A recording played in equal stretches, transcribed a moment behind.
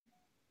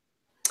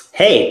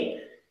Hey,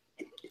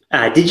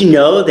 did you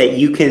know that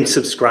you can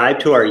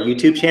subscribe to our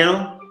YouTube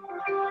channel?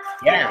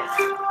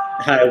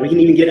 Yeah, we can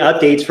even get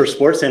updates for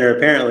SportsCenter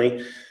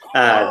apparently.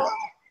 Uh,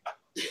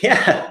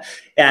 yeah,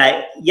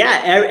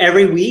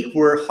 every week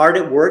we're hard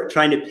at work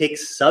trying to pick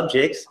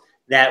subjects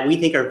that we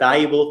think are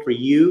valuable for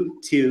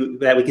you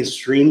that we can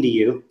stream to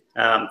you,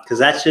 because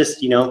that's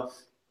just,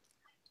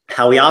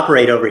 how we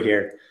operate over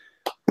here.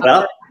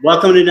 Well,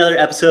 welcome to another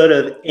episode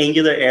of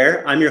Angular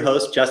Air. I'm your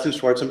host, Justin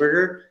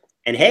Schwarzenberger.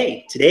 And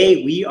hey,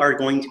 today we are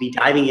going to be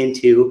diving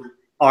into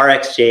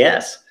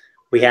RxJS.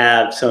 We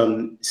have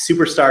some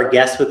superstar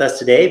guests with us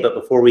today, but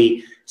before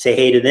we say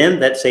hey to them,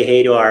 let's say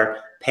hey to our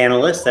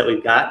panelists that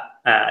we've got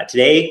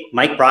today.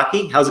 Mike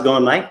Brockie, how's it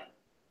going, Mike?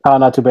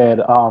 Not too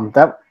bad.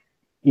 That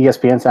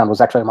ESPN sound was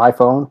actually my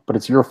phone, but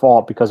it's your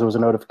fault because it was a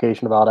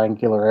notification about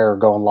Angular Air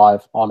going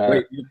live on air.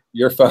 Wait,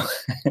 your phone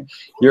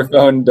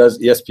does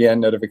ESPN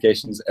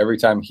notifications every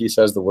time he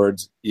says the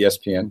words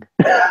ESPN?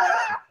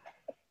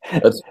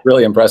 That's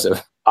really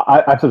impressive.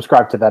 I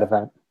subscribe to that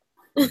event.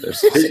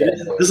 This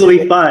will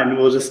be fun.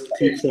 We'll just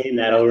keep saying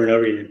that over and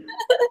over again.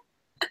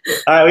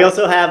 All right, we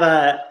also have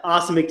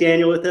Austin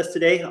McDaniel with us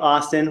today.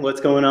 Austin,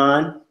 what's going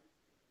on?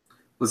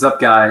 What's up,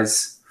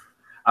 guys?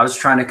 I was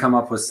trying to come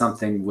up with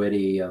something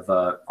witty of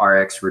a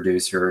RX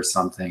reducer or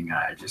something.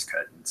 I just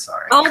couldn't.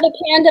 Sorry. All the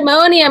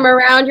pandemonium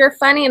around your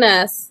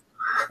funniness.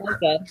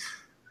 Okay.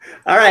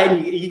 All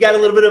right, you got a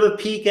little bit of a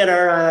peek at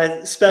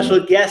our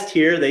special guest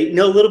here. They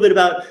know a little bit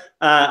about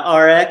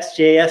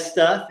RxJS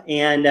stuff,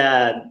 and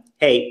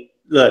hey,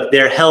 look,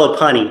 they're hella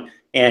punny,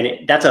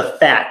 and that's a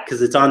fact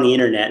because it's on the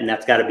internet, and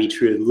that's got to be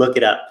true. Look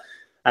it up.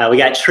 We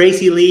got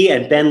Tracy Lee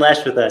and Ben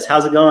Lesh with us.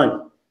 How's it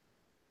going?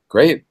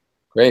 Great.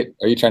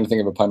 Are you trying to think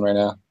of a pun right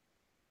now?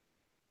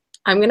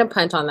 I'm going to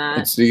punt on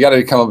that. You got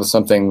to come up with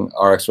something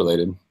RX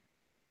related.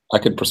 I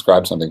could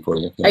prescribe something for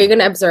you. Are you going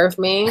to observe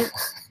me?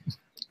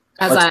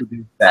 Let's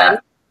do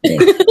that.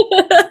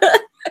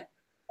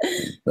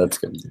 That's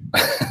good.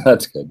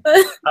 That's good.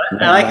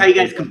 I like how you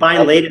guys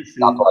combine latest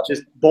and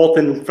just both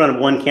in front of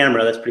one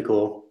camera. That's pretty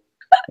cool.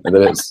 That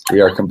is.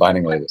 We are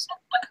combining latest.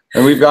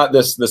 And we've got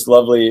this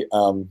lovely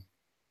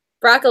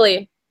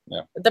broccoli.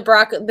 Yeah.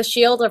 The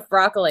shield of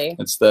broccoli.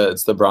 It's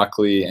the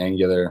broccoli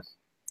Angular.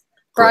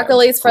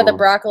 Broccoli's for the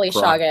broccoli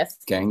shoggoth.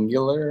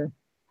 Angular?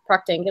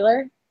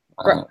 Proctangular?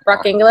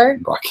 Brockangular?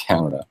 I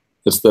don't know.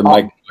 It's the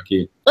Mike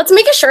Brockie. Let's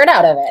make a shirt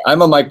out of it.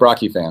 I'm a Mike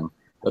Brockie fan.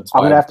 That's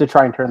I'm going to have to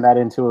try and turn that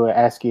into an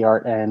ASCII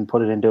art and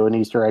put it into an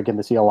Easter egg in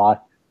the CLI.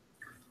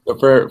 But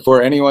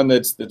for anyone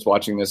that's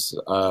watching this,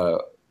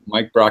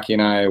 Mike Brockie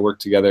and I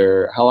worked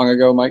together. How long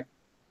ago, Mike?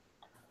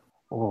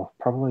 Oh,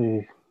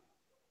 probably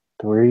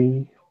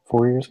 3-4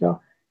 years ago.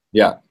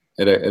 Yeah,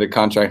 at a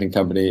contracting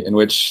company in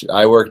which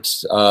I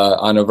worked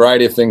on a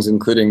variety of things,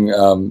 including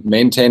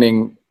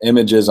maintaining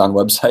images on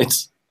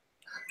websites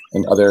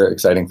and other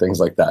exciting things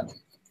like that.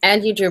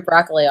 And you drew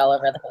broccoli all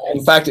over the place.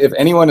 In fact, if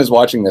anyone is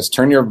watching this,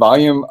 turn your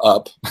volume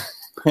up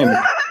and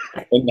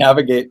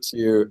navigate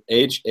to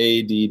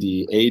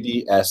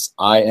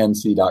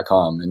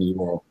HADDADSINC.com, and you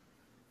will.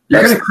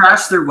 You're going to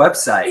crash their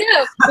website.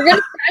 Yeah, we're going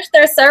to crash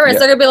their servers. Yeah.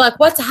 They're going to be like,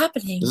 what's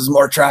happening? This is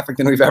more traffic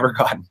than we've ever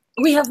gotten.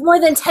 We have more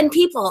than 10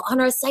 people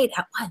on our site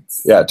at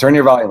once. Yeah, turn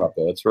your volume up,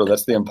 though.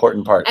 That's the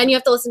important part. And you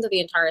have to listen to the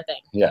entire thing.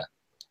 Yeah.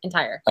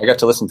 Entire. I got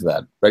to listen to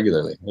that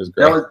regularly. It was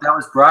great. That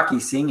was Brockie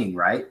singing,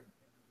 right?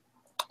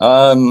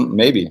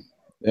 Maybe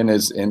in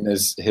his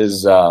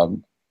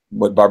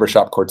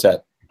barbershop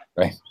quartet,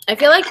 right? I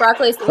feel like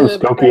broccoli's from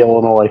Skokie,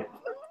 Illinois.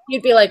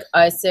 You'd be like,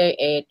 I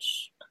say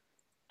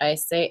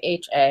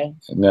HA.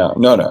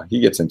 No.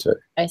 He gets into it.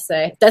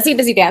 Does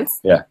he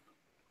dance? Yeah.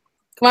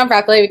 Come on,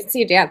 broccoli. We can see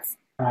you dance.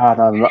 No,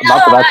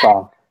 not to that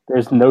song.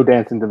 There's no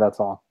dancing to that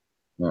song.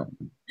 No.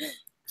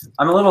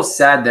 I'm a little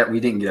sad that we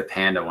didn't get a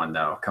panda one,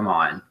 though. Come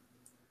on.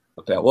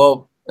 Okay.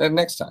 Well,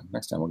 next time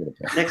we'll get a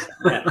panda. Next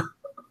time.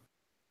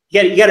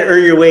 Yeah. You got to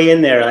earn your way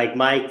in there, like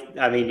Mike.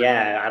 I mean,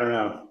 yeah, I don't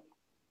know.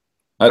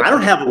 I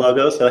don't have a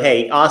logo, so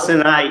hey, Austin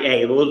and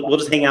I, we'll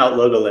just hang out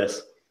logoless.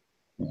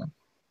 Yeah.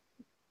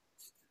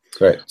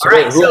 Great. So all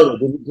right,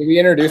 did we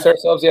introduce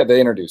ourselves? Yeah,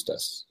 they introduced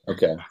us.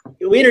 Okay.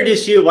 We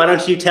introduced you. Why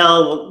don't you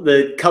tell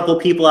the couple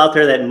people out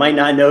there that might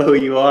not know who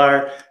you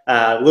are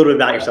a little bit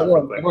about yourself?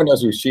 Everyone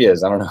knows who she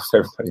is. I don't know if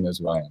everybody knows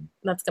who I am.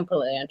 That's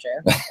completely untrue.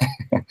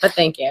 But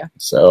thank you.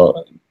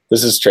 So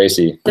this is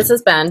Tracy. This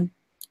is Ben.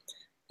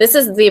 This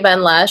is the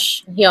Ben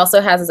Lesh. He also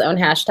has his own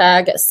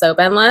hashtag,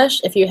 SoBenLesh.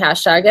 If you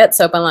hashtag it,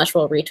 SoBenLesh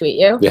will retweet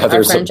you. Yeah,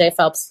 our friend Jay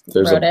Phelps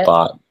wrote it. There's a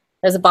bot.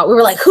 There's a bot. We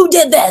were like, who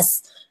did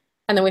this?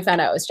 And then we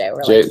found out it was Jay.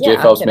 Jay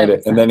Phelps made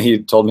it, and then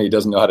he told me he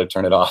doesn't know how to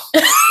turn it off.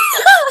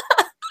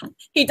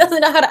 He doesn't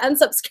know how to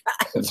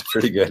unsubscribe. It's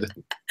pretty good.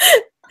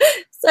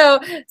 So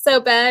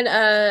Ben,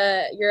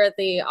 you're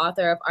the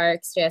author of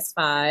RxJS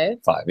 5.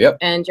 Yep.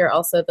 And you're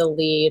also the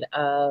lead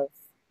of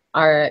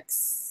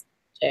RxJS.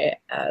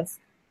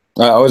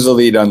 I was the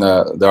lead on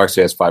the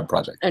RxJS 5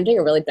 project. I'm doing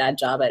a really bad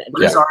job at it.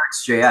 What is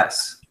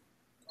RxJS?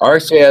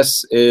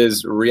 RxJS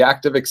is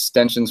reactive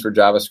extensions for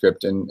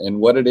JavaScript,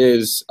 and what it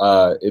is,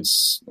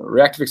 it's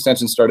reactive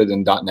extensions started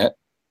in .NET,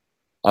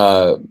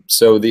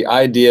 So the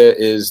idea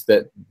is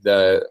that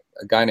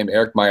a guy named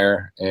Eric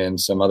Meyer and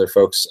some other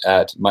folks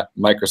at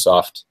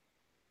Microsoft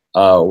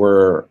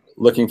were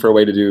looking for a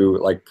way to do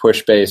like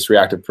push-based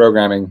reactive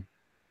programming,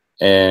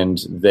 and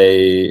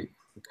they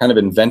kind of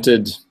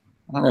invented,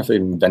 I don't know if they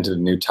invented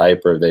a new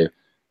type or they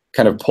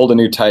kind of pulled a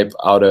new type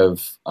out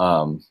of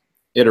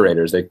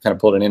iterators. They kind of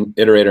pulled an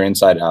iterator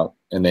inside out,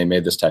 and they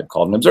made this type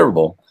called an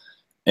observable.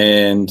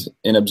 And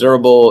an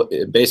observable,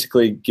 it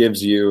basically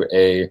gives you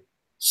a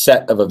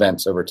set of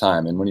events over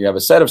time. And when you have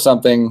a set of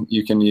something,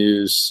 you can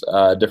use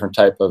different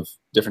types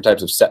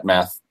of set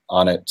math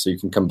on it. So you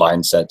can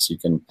combine sets, you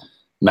can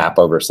map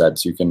over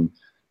sets, you can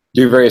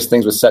do various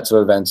things with sets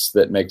of events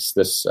that makes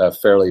this a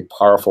fairly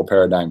powerful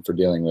paradigm for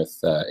dealing with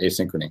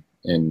asynchrony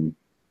in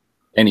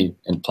any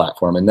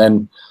platform. And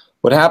then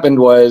what happened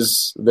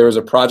was there was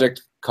a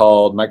project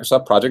called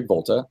Microsoft Project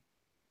Volta,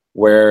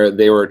 where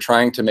they were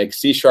trying to make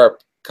C#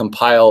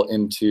 compile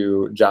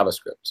into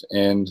JavaScript.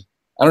 And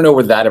I don't know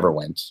where that ever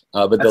went,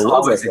 but the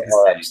logo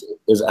for RX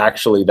is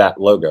actually that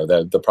logo.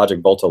 The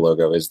Project Volta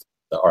logo is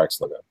the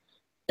RX logo.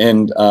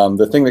 And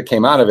the thing that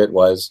came out of it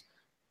was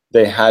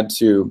they had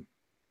to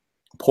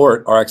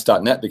port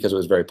RX.net, because it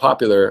was very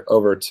popular,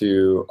 over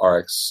to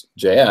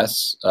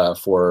RxJS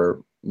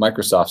for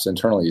Microsoft's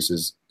internal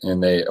uses,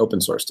 and they open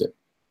sourced it.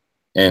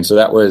 And so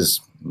that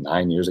was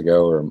 9 years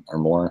ago or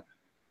more.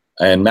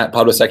 And Matt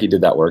Podwasecki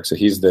did that work. So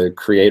he's the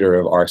creator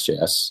of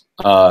RxJS.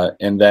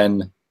 And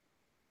then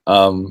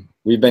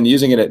we've been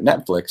using it at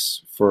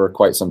Netflix for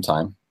quite some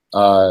time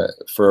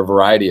for a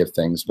variety of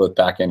things, both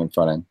back end and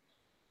front end.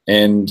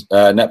 And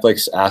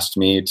Netflix asked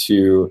me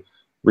to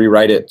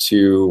rewrite it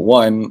to,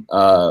 one,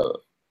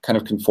 kind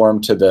of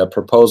conform to the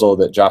proposal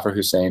that Jafar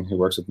Hussain, who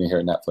works with me here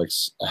at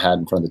Netflix, had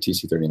in front of the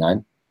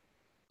TC39.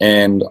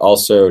 And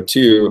also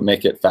to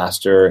make it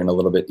faster and a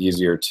little bit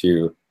easier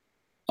to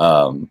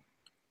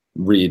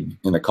read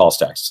in the call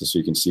stacks, so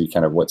you can see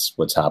kind of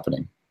what's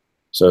happening.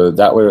 So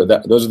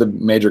those are the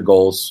major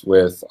goals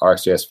with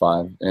RxJS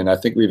 5, and I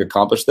think we've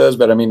accomplished those.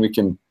 But I mean, we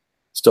can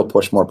still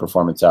push more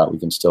performance out. We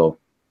can still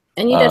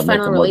and you did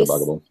final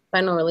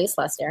release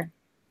last year.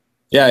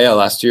 Yeah,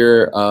 last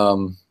year.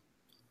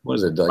 What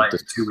is it like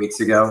 2 weeks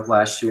ago?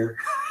 Last year.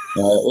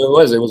 It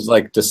was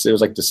like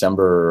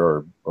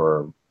December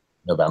or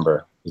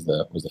November was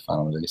the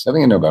final release. I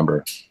think in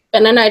November.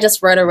 And then I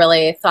just wrote a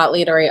really thought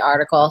leadery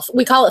article.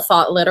 We call it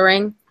thought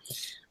littering.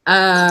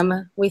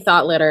 We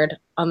thought littered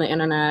on the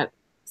internet.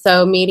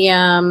 So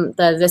Medium,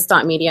 the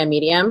this.media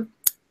medium,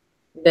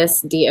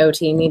 this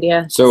DOT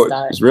media. So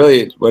it's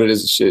really what it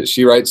is.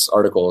 She writes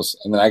articles,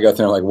 and then I go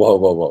through and I'm like,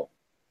 whoa.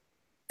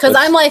 Because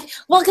I'm like,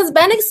 because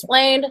Ben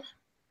explained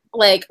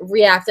like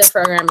reactive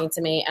programming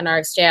to me and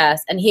RxJS,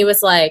 and he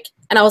was like,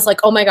 and I was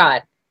like, oh my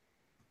God,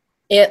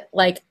 it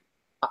like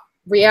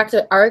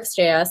reactive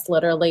RxJS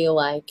literally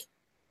like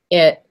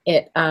it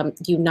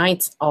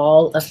unites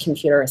all of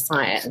computer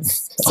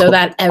science so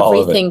that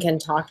everything can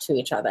talk to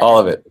each other. All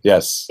of it,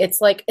 yes.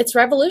 It's like, it's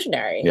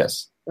revolutionary.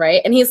 Yes.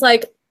 Right? And he's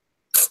like,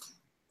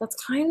 that's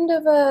kind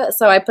of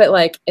so I put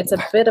like, it's a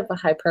bit of a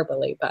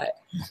hyperbole, but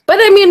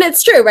I mean,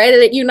 it's true, right?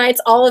 It unites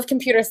all of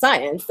computer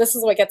science. This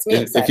is what gets me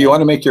excited. If you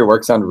want to make your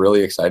work sound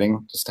really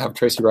exciting, just have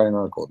Tracy write an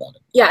article about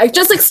it. Yeah,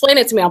 just explain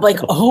it to me. I'm like,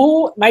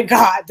 oh my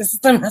God, this is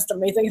the most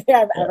amazing thing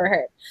I've ever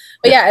heard.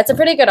 But yeah, it's a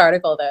pretty good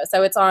article though.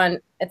 So it's on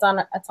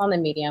the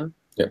Medium.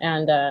 Yep.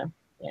 And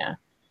yeah.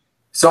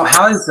 So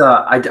how is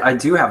I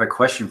do have a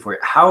question for you.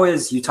 How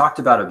is, you talked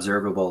about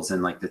observables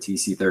in like the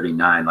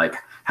TC39, like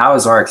how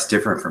is RX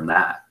different from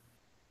that?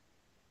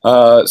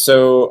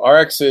 So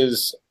RX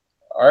is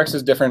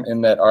different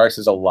in that RX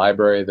is a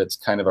library that's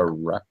kind of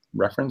a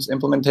reference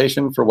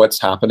implementation for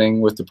what's happening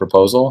with the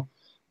proposal.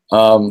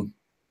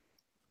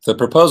 The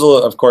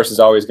proposal, of course, is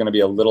always going to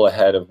be a little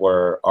ahead of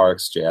where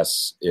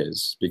RxJS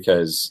is,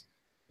 because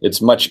it's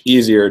much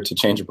easier to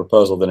change a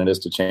proposal than it is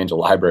to change a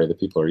library that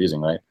people are using,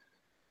 right?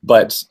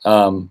 But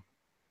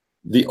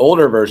the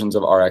older versions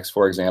of RX,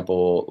 for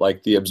example,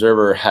 like the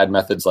observer had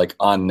methods like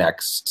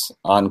onNext,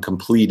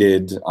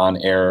 onCompleted,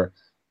 onError.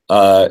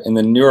 In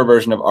the newer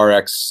version of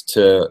RX,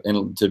 to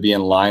be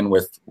in line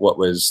with what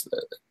was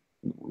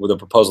with a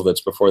proposal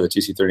that's before the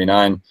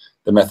TC39,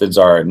 the methods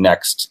are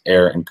next,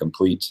 error, and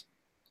complete.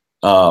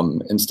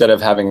 Instead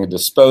of having a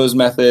dispose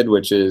method,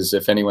 which is,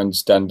 if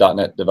anyone's done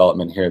 .NET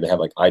development here, they have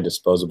like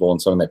iDisposable,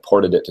 and so when they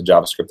ported it to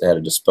JavaScript, they had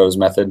a dispose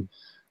method.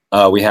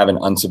 We have an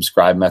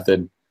unsubscribe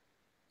method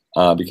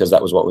because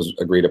that was what was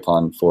agreed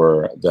upon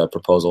for the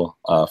proposal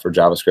for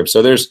JavaScript.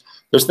 So there's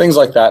things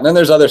like that. And then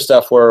there's other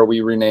stuff where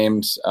we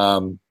renamed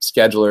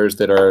schedulers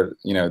that are,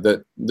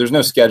 there's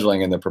no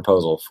scheduling in the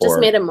proposal for. Just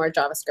made it more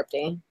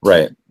JavaScript-y.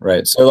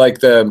 Right. So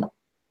like the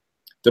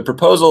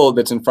proposal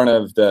that's in front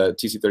of the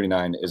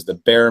TC39 is the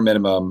bare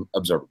minimum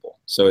observable.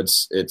 So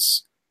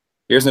it's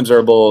here's an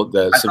observable,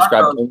 the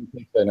subscribe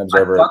an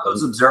observer. I thought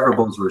those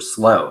observables were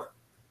slow.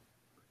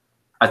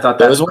 I thought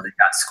that's where they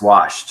got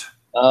squashed.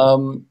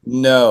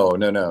 No.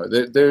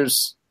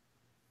 There's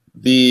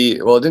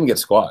it didn't get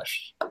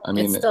squashed. I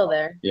mean, it's still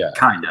there. Yeah.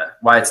 Kinda.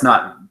 Why it's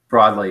not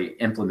broadly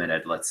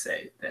implemented, let's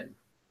say, then.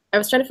 I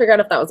was trying to figure out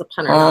if that was a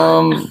pun or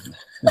not.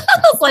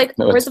 I was like,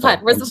 No, where's it's the pun?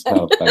 not. Where's It's the pun?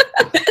 not a pun.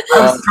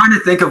 I was trying to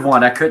think of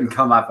one. I couldn't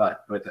come up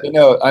with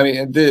it. I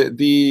mean,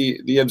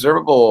 the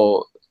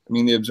observable. I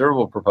mean, the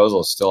observable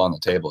proposal is still on the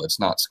table. It's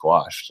not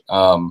squashed.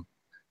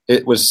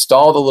 It was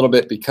stalled a little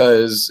bit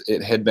because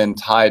it had been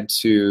tied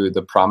to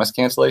the promise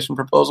cancellation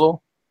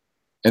proposal,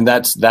 and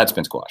that's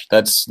been squashed.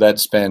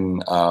 That's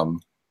been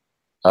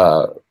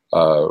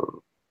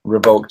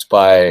revoked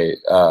by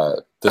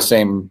the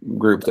same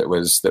group that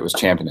was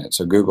championing it.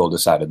 So Google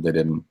decided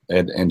they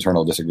had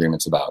internal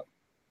disagreements about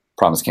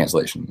promise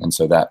cancellation, and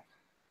so that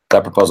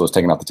proposal was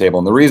taken off the table.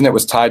 And the reason it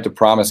was tied to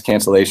promise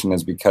cancellation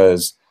is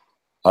because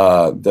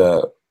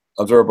the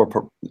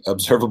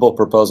observable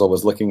proposal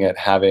was looking at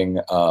having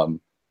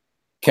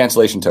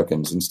cancellation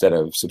tokens instead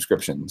of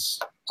subscriptions.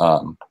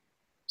 I'm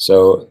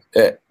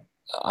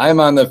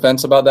on the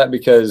fence about that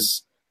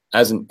because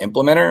as an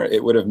implementer,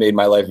 it would have made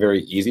my life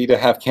very easy to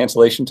have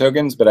cancellation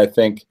tokens, but I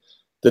think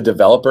the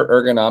developer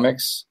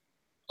ergonomics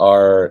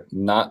are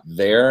not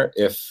there.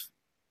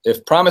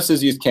 If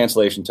promises used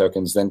cancellation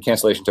tokens, then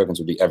cancellation tokens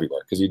would be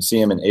everywhere because you'd see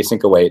them in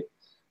async await.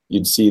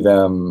 You'd see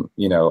them,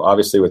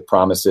 obviously with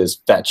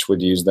promises, Fetch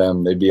would use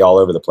them. They'd be all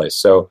over the place.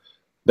 So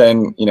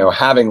then,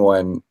 having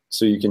one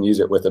so you can use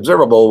it with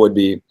observable would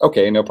be,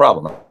 okay, no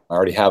problem. I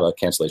already have a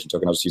cancellation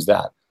token. I'll just use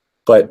that.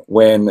 But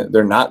when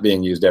they're not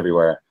being used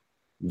everywhere,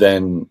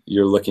 then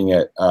you're looking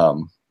at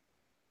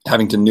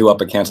having to new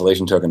up a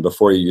cancellation token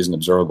before you use an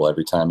observable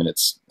every time. And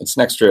it's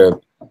an extra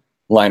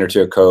line or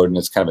two of code, and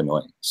it's kind of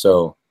annoying.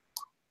 So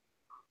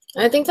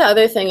I think the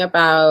other thing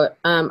about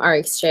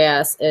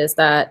RxJS is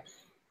that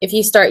if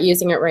you start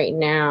using it right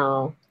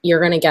now, you're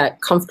going to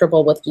get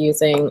comfortable with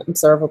using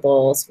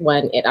observables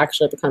when it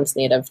actually becomes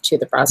native to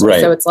the browser.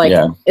 Right. So it's like,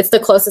 it's the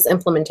closest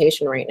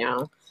implementation right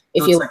now.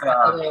 If you like a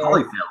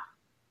polyfill.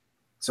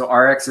 So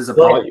Rx is a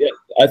polyfill.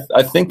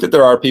 I think that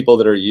there are people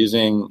that are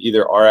using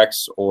either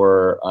Rx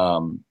or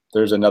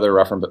there's another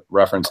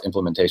reference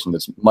implementation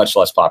that's much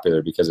less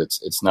popular because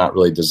it's not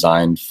really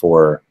designed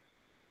for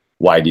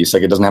wide use.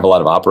 Like it doesn't have a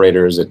lot of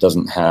operators. It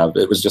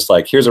was just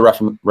like, here's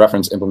a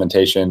reference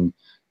implementation.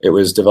 It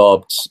was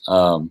developed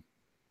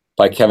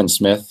by Kevin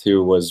Smith,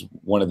 who was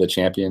one of the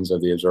champions of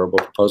the observable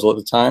proposal at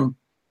the time.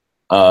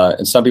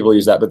 And some people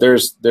use that, but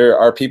there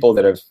are people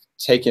that have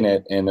taken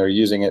it and they're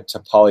using it to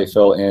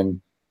polyfill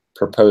in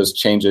proposed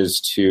changes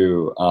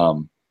to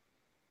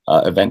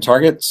event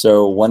target.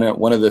 So one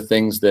of the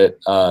things that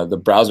the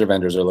browser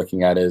vendors are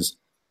looking at is,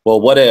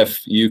 well, what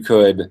if you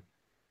could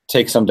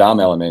take some DOM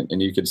element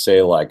and you could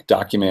say like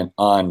document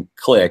on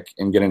click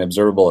and get an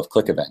observable of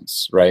click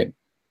events, right?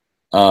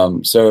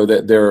 So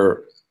that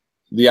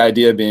the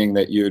idea being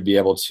that you would be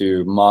able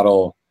to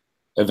model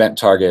event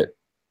target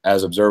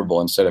as observable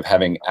instead of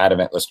having add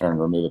event listener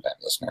and remove event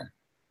listener,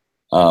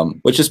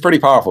 which is pretty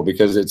powerful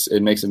because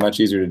it makes it much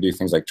easier to do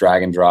things like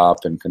drag and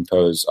drop and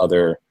compose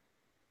other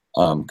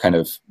kind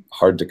of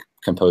hard to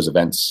compose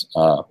events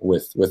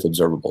with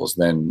observables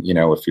than,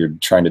 if you're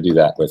trying to do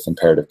that with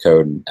imperative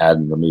code and add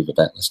and remove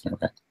event listener,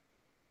 right?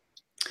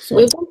 So.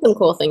 We've done some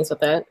cool things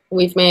with it.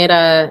 We've made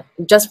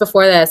just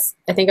before this,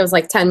 I think it was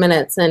like 10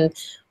 minutes, and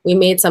we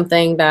made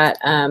something that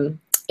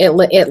it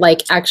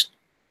like actually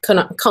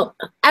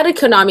added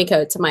Konami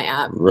code to my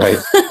app. Right.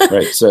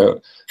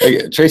 So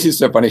Tracy's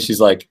so funny.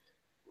 She's like,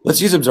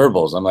 let's use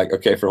observables. I'm like,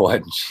 okay, for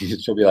what?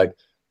 She'll be like,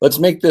 let's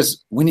make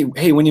this when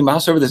you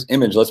mouse over this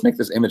image, let's make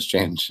this image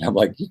change. I'm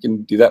like, you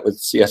can do that with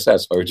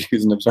CSS. Why would you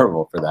use an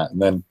observable for that?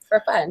 And then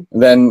for fun.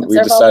 And then we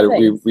decided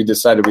we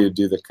would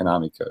do the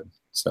Konami code.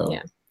 So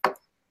yeah.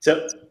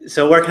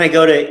 So where can I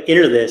go to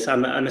enter this?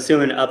 I'm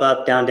assuming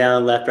up, down,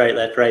 down, left,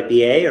 right,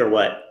 BA, or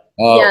what?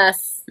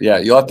 Yes. Yeah,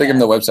 you'll have to give them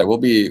the website. We'll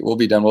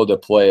be done. We'll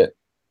deploy it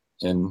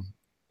in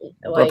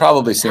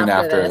probably soon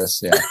after this.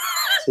 Yeah.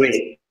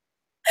 Sweet.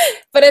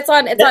 But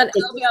it'll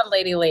be on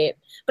Lady Late.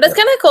 But it's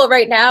kind of cool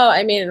right now.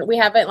 I mean, we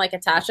haven't like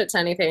attached it to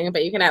anything,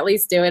 but you can at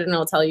least do it, and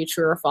it'll tell you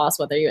true or false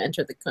whether you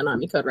entered the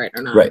Konami code right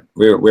or not. Right.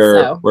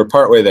 We're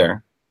partway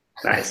there.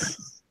 Nice.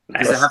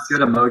 Does it have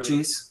good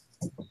emojis?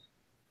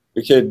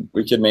 We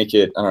could make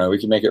it. I don't know. We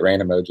could make it rain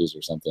emojis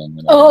or something.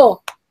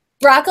 Oh,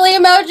 broccoli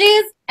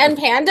emojis and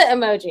panda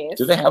emojis.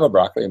 Do they have a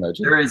broccoli emoji?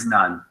 There is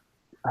none.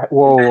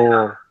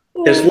 Whoa.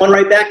 There's one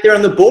right back there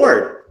on the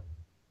board.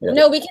 Yeah.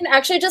 No, we can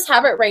actually just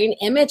have it rain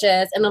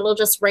images, and it'll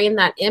just rain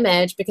that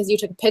image because you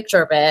took a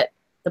picture of it,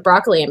 the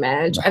broccoli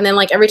image, and then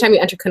like every time you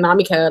enter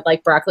Konami code,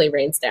 like broccoli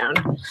rains down.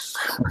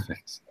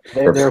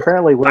 There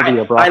apparently will be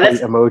a broccoli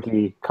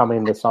emoji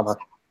coming this summer,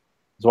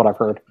 is what I've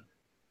heard.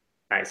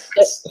 Nice.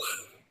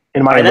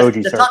 In my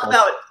emoji let's circle. talk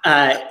about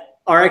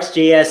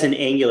RxJS and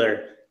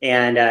Angular,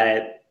 and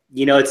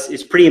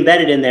it's pretty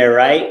embedded in there,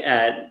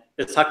 right?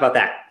 Let's talk about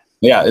that.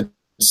 Yeah,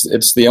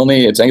 it's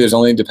Angular's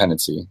only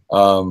dependency.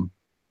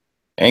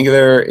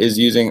 Angular is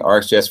using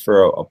RxJS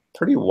for a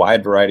pretty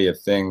wide variety of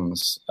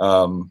things.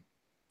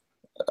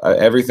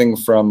 Everything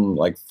from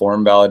like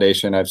form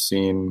validation I've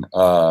seen.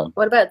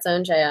 What about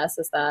Zone.js?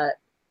 Is that?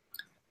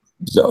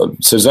 So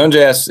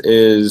Zone.js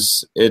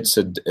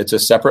it's a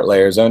separate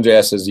layer.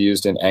 Zone.js is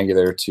used in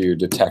Angular to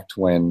detect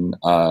when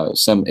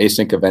some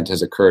async event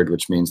has occurred,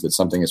 which means that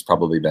something has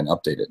probably been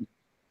updated.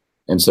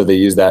 And so they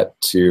use that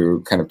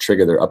to kind of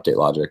trigger their update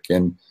logic.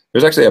 And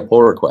there's actually a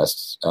pull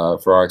request for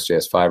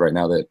RxJS 5 right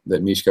now that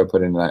Mishko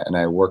put in and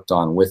I worked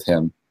on with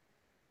him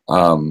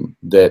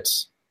that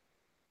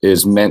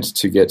is meant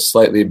to get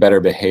slightly better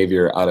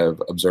behavior out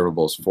of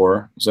observables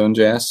for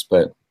Zone.js.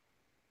 But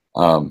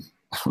I don't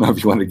know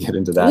if you want to get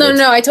into that.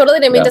 No, I totally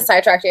didn't mean to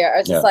sidetrack you. I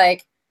was just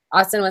like,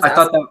 Austin was. I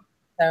thought that.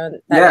 So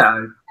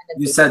Yeah,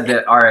 you said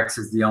that Rx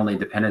is the only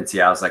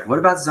dependency. I was like, what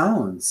about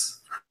zones?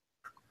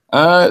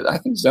 I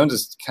think Zones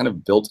is kind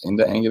of built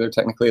into Angular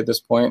technically at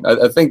this point.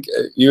 I think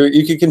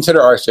you could consider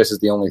RxJS as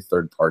the only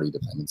third-party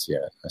dependency,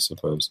 I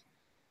suppose,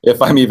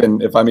 if I'm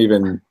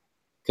even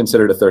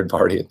considered a third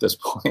party at this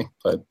point.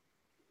 But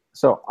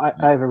so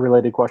I have a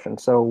related question.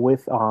 So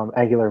with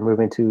Angular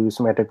moving to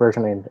semantic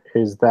versioning,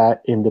 is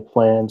that in the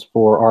plans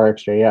for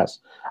RxJS?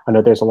 I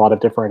know there's a lot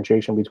of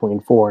differentiation between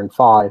 4 and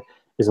 5.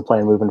 Is the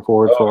plan moving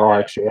forward for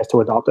RxJS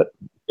to adopt it?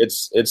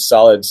 It's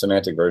solid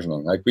semantic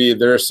versioning. Like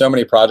there are so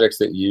many projects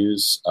that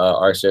use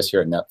RxJS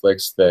here at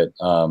Netflix that,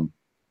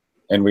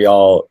 and we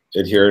all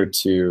adhere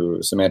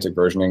to semantic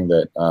versioning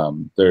that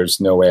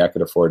there's no way I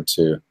could afford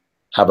to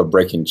have a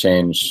breaking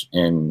change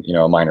in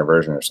a minor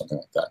version or something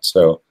like that.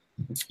 So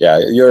yeah,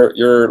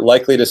 you're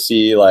likely to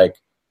see like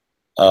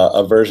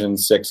a version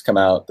 6 come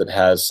out that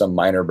has some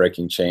minor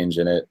breaking change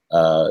in it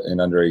in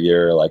under a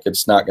year. Like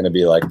it's not going to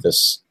be like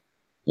this.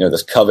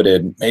 This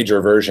coveted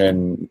major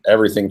version,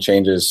 everything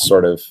changes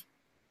sort of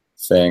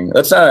thing.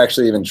 That's not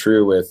actually even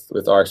true with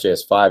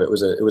RxJS 5. It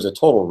was a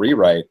total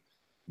rewrite,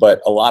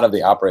 but a lot of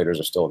the operators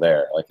are still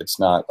there. Like it's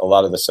not, a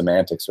lot of the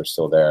semantics are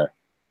still there.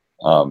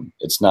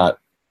 It's not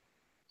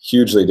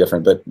hugely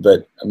different,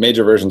 but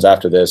major versions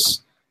after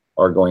this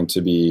are going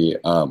to be,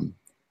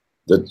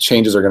 the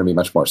changes are going to be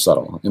much more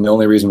subtle. And the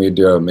only reason we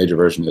do a major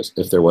version is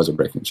if there was a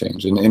breaking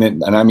change.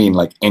 And I mean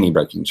like any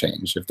breaking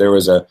change. If there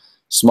was a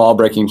small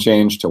breaking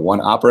change to one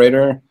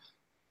operator,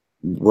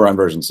 we're on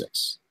version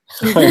 6,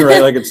 right?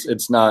 Like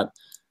it's not,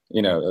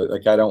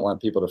 like I don't want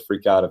people to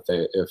freak out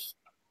if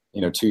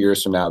 2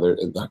 years from now they're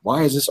like,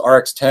 why is this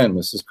RX10?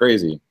 This is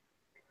crazy.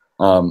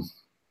 Well,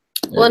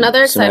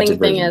 another exciting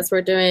thing is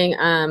we're doing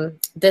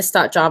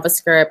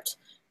this.javascript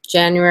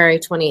January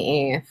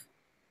 28th,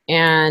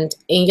 and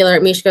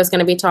Angular, Mishko is going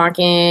to be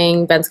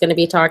talking, Ben's going to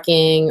be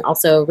talking,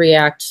 also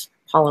React,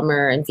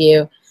 Polymer, and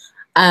Vue,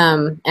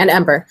 and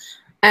Ember.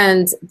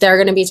 And they're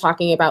going to be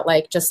talking about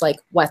just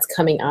what's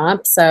coming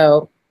up.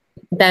 So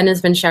Ben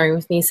has been sharing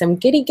with me some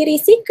goody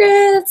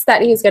secrets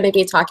that he's going to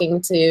be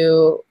talking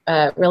to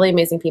really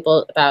amazing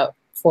people about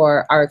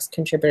for Rx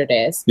Contributor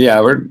Days.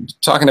 Yeah, we're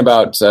talking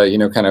about,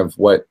 kind of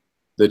what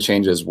the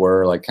changes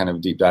were, like kind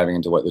of deep diving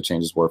into what the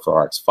changes were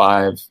for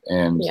RX5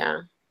 and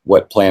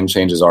what planned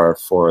changes are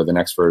for the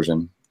next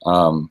version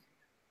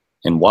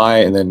and why.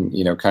 And then,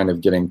 kind of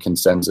getting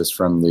consensus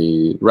from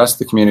the rest of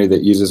the community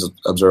that uses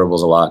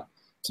observables a lot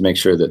to make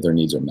sure that their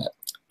needs are met.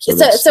 So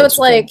it's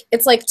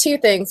like two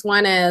things.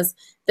 One is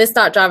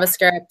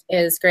this.javascript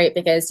is great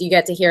because you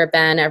get to hear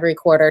Ben every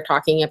quarter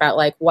talking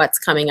about what's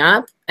coming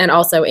up, and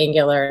also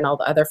Angular and all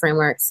the other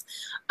frameworks.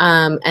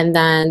 And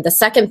then the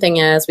second thing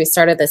is we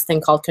started this thing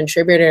called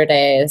Contributor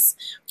Days.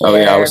 Oh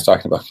yeah, I was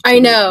talking about. I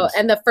know,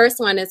 and the first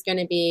one is going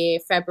to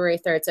be February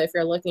 3rd. So if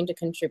you're looking to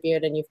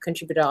contribute and you've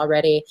contributed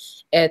already,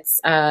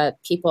 it's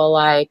people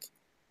like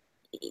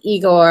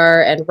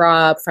Igor and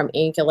Rob from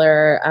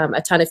Angular,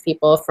 a ton of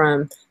people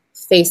from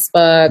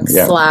Facebook,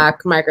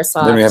 Slack,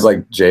 Microsoft. Then we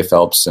have Jay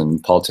Phelps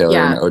and Paul Taylor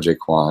and OJ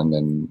Kwan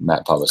and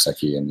Matt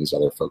Pavliceki and these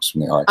other folks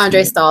from the RX.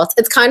 Andre Staltz.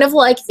 It's kind of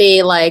like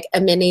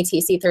a mini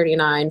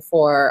TC39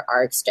 for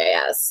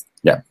RxJS.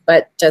 Yeah.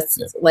 But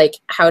just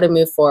how to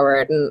move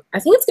forward. And I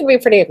think it's going to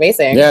be pretty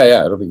amazing.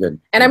 Yeah, it'll be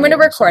good. And I'm going to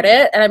record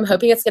it, and I'm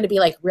hoping it's going to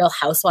be Real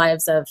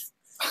Housewives of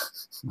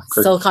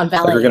Silicon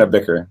Valley. We're going to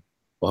bicker.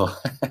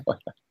 Well,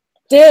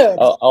 dude,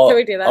 can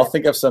we do that? I'll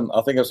think of some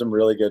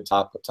really good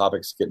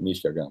topics to get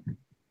Mishko going.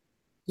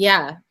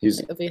 Yeah,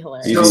 it'll be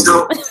hilarious.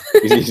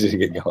 He's easy to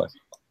get going.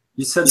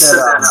 You said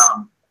that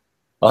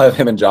I'll have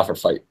him and Jaffer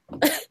fight.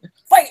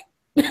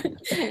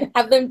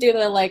 Have them do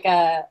the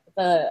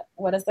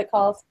what is it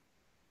called?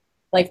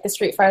 The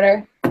Street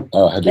Fighter.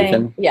 Oh,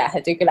 Hadouken? Yeah,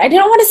 Hadouken. I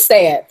didn't want to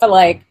say it,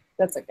 but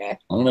that's okay. I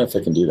don't know if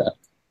they can do that.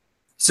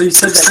 So you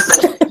said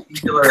that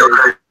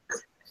Angular.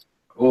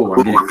 Oh,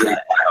 I'm getting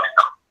that.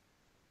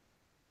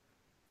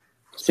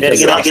 Say it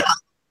again.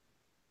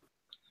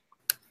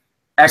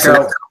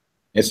 Echo.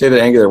 You say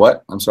that Angular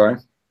what? I'm sorry?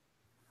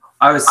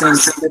 I was saying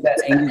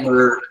that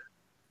Angular,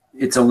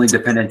 its only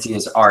dependency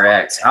is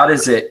Rx. How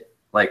does it,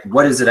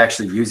 what is it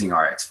actually using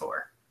Rx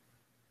for?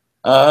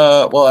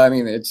 Well, I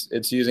mean,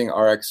 it's using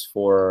Rx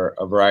for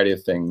a variety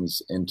of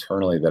things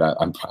internally that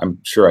I'm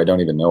sure I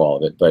don't even know all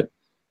of it, but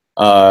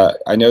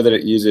I know that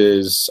it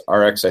uses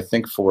Rx, I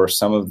think, for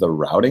some of the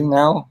routing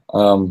now.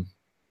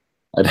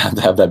 I'd have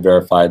to have that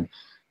verified.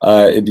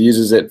 It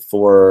uses it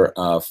for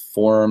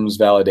forms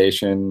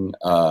validation,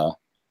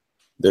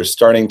 they're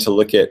starting to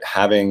look at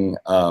having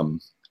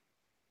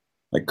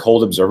like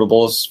cold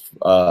observables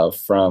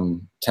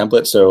from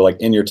templates. So like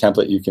in your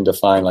template, you can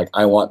define like,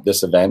 I want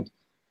this event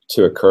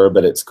to occur,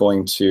 but it's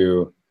going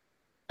to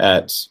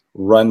at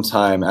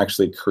runtime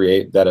actually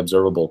create that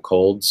observable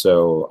cold.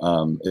 So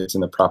it's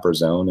in the proper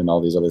zone and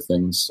all these other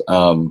things.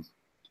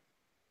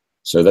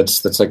 So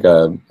that's like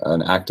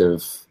an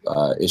active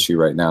issue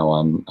right now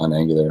on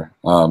Angular.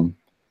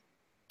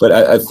 But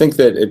I think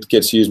that it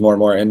gets used more and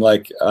more. And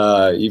like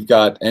you've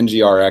got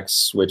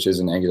NGRX, which is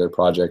an Angular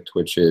project,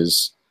 which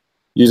uses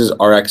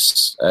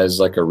RX as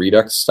like a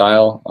Redux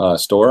style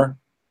store,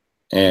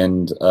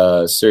 and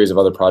a series of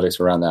other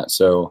projects around that.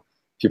 So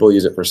people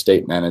use it for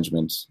state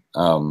management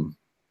and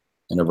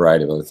a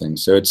variety of other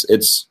things. So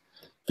it's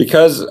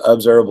because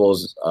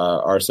observables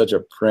are such a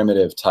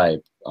primitive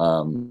type,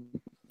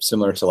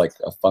 similar to like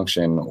a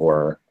function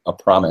or a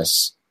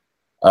promise.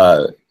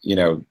 How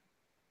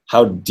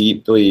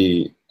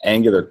deeply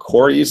Angular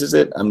core uses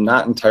it, I'm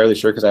not entirely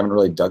sure because I haven't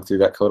really dug through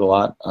that code a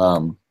lot.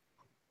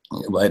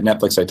 At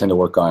Netflix, I tend to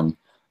work on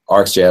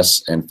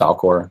RxJS and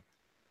Falcor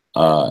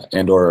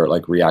and or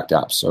like React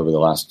apps over the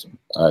last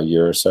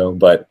year or so.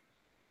 But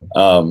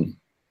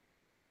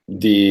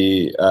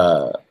the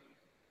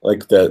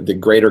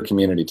greater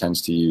community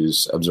tends to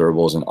use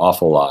observables an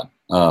awful lot.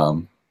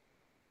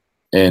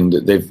 And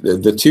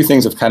the two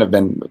things have kind of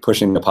been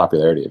pushing the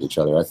popularity of each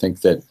other. I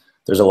think that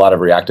there's a lot of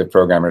reactive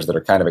programmers that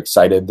are kind of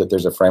excited that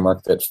there's a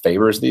framework that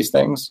favors these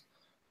things.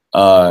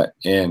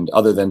 And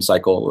other than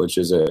Cycle, which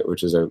is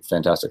a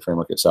fantastic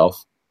framework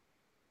itself.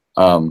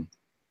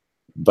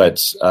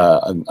 But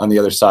on the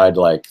other side,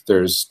 like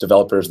there's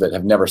developers that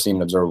have never seen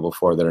an observable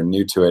before that are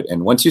new to it.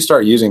 And once you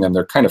start using them,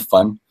 they're kind of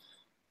fun.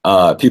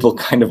 People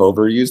kind of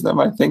overuse them,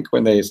 I think,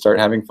 when they start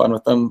having fun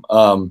with them.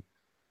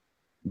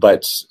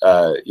 But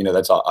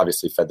that's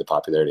obviously fed the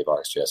popularity of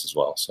RxJS as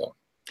well. So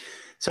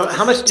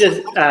how much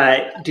do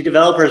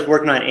developers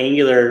working on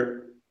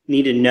Angular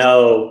need to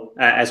know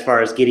as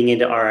far as getting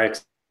into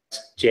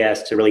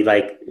RxJS to really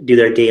like do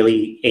their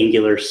daily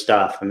Angular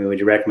stuff? I mean, would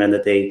you recommend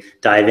that they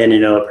dive in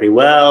and know it pretty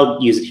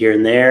well, use it here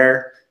and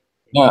there?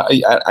 No,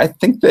 I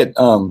think that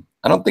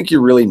I don't think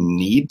you really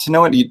need to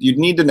know it. You'd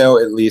need to know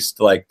at least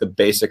like the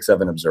basics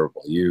of an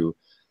observable.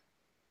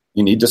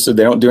 You need to, so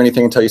they don't do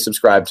anything until you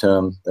subscribe to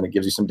them. Then it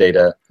gives you some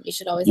data. You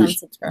should always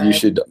unsubscribe. You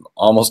should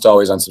almost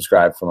always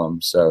unsubscribe from them.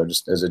 So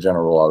just as a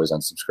general rule, always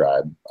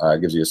unsubscribe.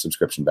 It gives you a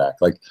subscription back.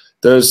 Like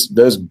those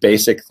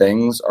basic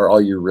things are all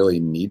you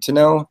really need to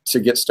know to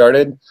get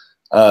started.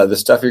 The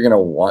stuff you're going to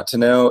want to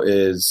know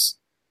is,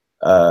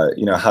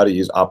 how to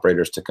use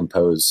operators to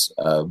compose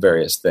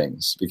various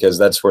things, because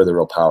that's where the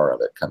real power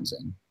of it comes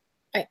in.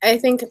 I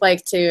think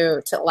like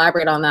to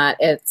elaborate on that,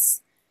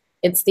 it's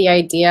the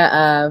idea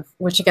of,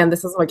 which again,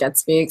 this is what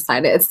gets me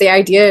excited. It's the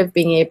idea of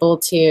being able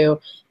to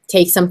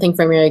take something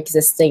from your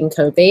existing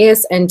code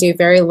base and do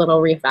very little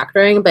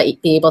refactoring,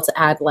 but be able to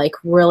add like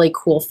really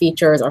cool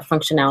features or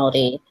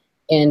functionality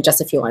in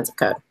just a few lines of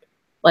code.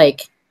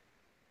 Like,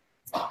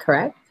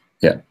 correct?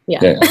 Yeah.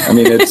 I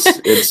mean,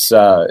 it's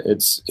so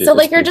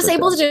like you're just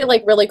able to do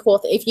like really cool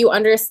if you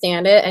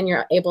understand it and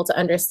you're able to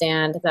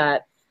understand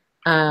that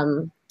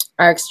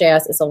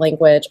RxJS is a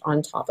language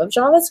on top of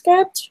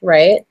JavaScript,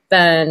 right?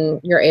 Then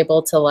you're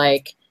able to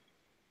like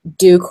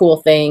do cool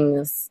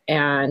things.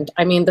 And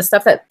I mean, the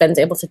stuff that Ben's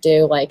able to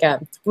do, like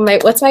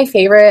what's my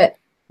favorite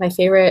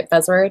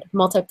buzzword?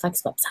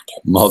 Multiplex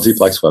WebSockets.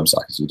 Multiplex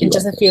WebSockets. In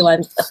just a few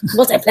lines.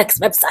 Multiplex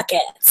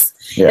WebSockets.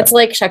 Yeah. It's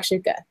like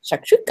shakshuka.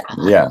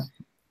 Yeah.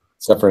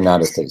 Except for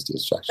not as tasty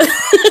as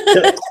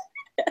shakshuka.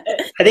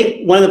 I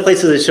think one of the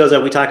places that shows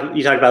up, you talked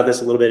about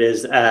this a little bit,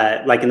 is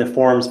like in the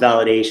forms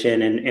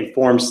validation and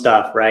form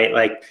stuff, right?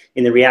 Like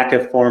in the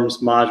reactive forms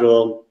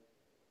module,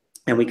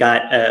 and we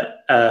got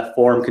a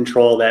form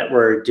control that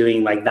we're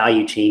doing like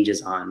value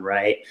changes on,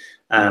 right?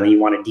 And you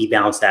want to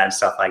debounce that and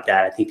stuff like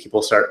that. I think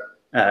people start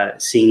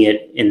seeing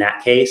it in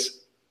that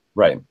case.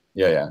 Right.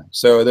 Yeah.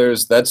 So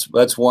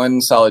that's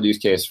one solid use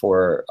case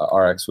for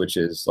Rx, which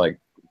is like,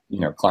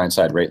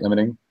 client-side rate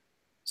limiting.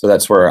 So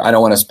that's where I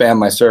don't want to spam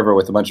my server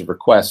with a bunch of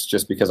requests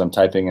just because I'm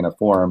typing in a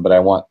form, but I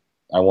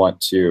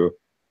want to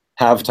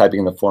have typing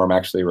in the form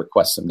actually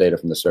request some data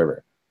from the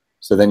server.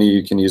 So then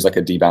you can use like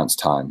a debounce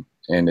time,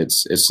 and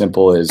it's as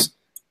simple as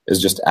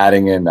just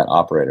adding in that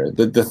operator.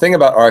 The thing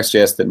about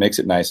RxJS that makes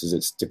it nice is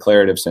it's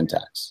declarative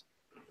syntax.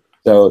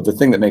 So the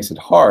thing that makes it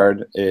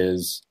hard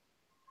is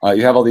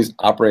you have all these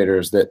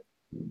operators that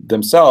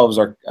themselves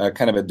are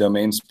kind of a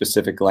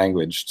domain-specific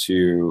language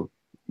to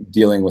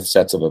dealing with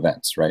sets of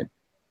events, right?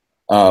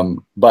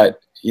 But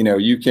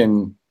you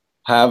can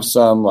have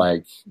some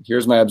like,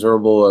 here's my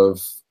observable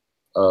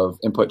of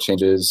input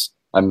changes.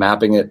 I'm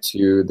mapping it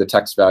to the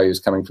text values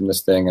coming from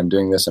this thing. I'm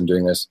doing this,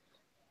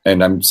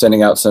 and I'm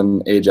sending out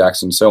some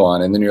AJAX and so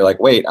on. And then you're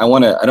like, wait, I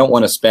don't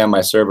want to spam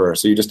my server.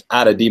 So you just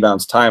add a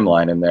debounce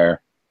timeline in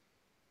there,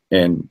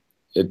 and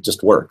it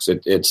just works.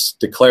 It's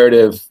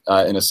declarative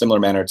in a similar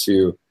manner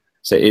to,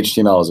 say,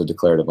 HTML is a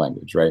declarative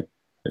language, right?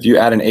 If you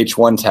add an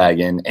H1 tag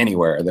in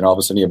anywhere, then all of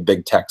a sudden you have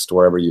big text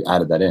wherever you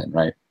added that in,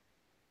 right?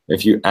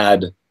 If you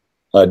add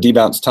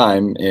debounce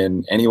time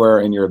in anywhere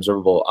in your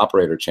observable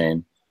operator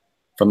chain.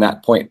 From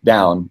that point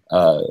down,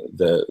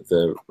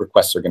 the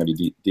requests are going to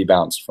be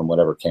debounced from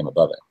whatever came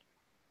above it.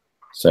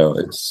 So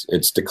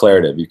it's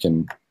declarative. You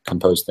can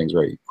compose things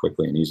very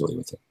quickly and easily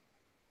with it.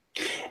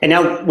 And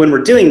now when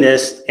we're doing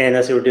this, and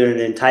let's say we're doing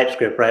it in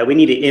TypeScript, right, we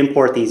need to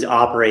import these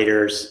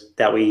operators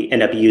that we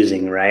end up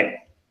using, right?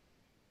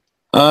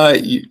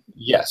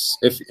 Yes.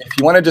 If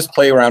you want to just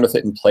play around with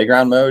it in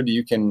playground mode,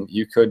 you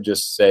could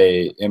just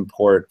say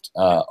import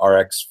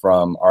Rx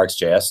from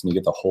RxJS and you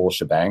get the whole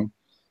shebang.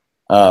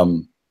 I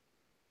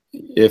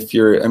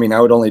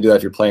would only do that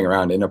if you're playing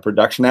around. In a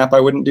production app, I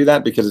wouldn't do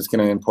that because it's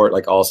going to import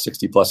like all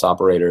 60 plus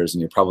operators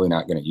and you're probably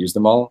not going to use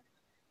them all.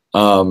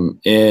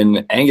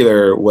 In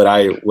Angular, what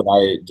I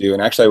do,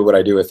 and actually what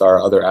I do with our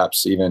other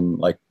apps, even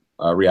like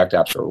React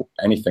apps or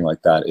anything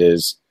like that,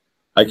 is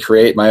I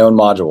create my own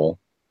module.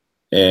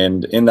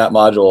 And in that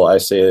module, I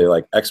say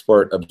like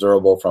export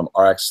observable from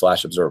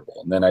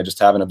Rx/observable. And then I just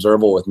have an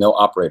observable with no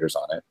operators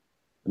on it.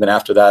 And then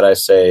after that, I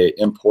say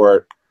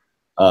import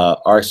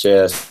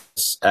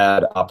RxJS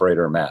add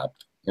operator map,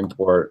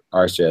 import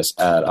RxJS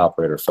add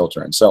operator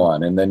filter, and so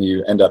on. And then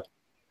you end up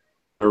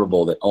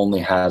observable that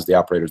only has the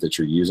operators that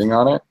you're using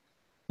on it.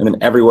 And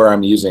then everywhere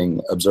I'm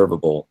using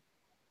observable,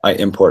 I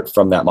import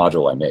from that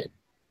module I made.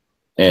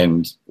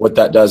 And what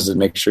that does is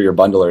make sure your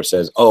bundler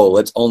says, oh,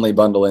 let's only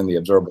bundle in the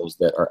observables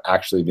that are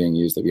actually being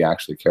used, that we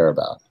actually care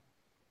about.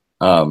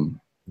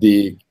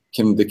 The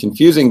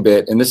confusing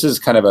bit, and this is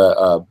kind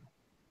of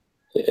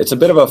it's a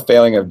bit of a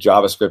failing of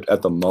JavaScript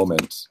at the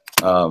moment,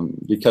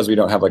 because we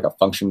don't have like a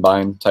function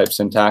bind type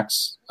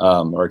syntax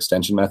or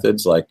extension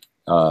methods like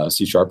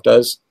C#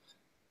 does,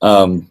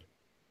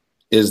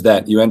 is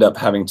that you end up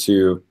having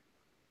to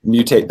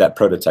mutate that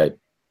prototype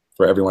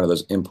for every one of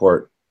those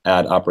import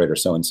add operator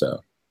so-and-so.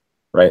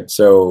 Right,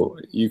 so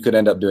you could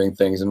end up doing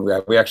things, and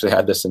we actually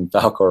had this in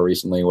Falcor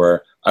recently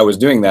where I was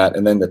doing that,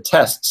 and then the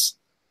tests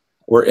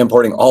were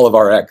importing all of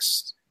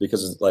Rx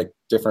because like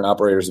different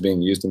operators are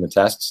being used in the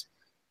tests,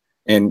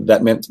 and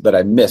that meant that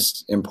I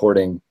missed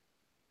importing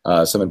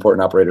some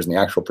important operators in the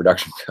actual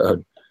production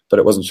code, but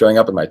it wasn't showing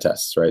up in my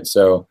tests. Right,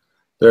 so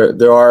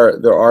there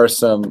are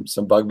some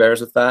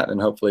bugbears with that,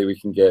 and hopefully we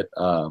can get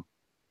the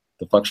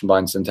function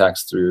bind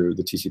syntax through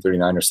the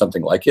TC39 or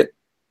something like it.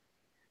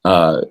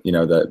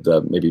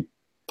 The maybe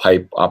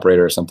pipe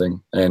operator or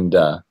something, and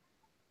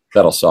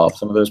that'll solve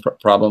some of those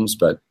problems.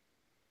 But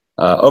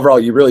overall,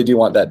 you really do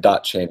want that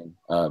dot chaining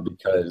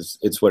because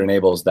it's what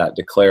enables that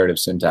declarative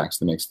syntax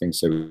that makes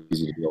things so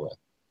easy to deal with.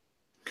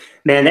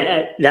 Man,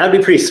 that would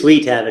be pretty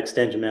sweet to have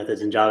extension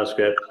methods in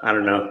JavaScript. I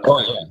don't know.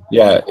 Oh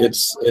yeah.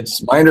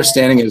 It's my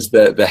understanding is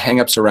that the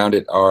hangups around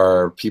it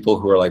are people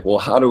who are like, well,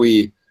 how do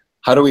we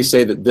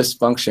say that this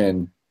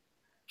function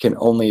can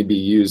only be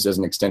used as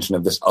an extension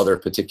of this other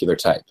particular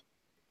type?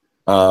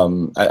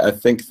 I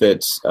think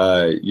that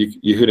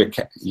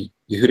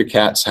Yehuda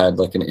Katz had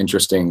like an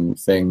interesting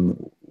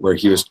thing where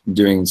he was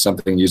doing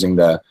something using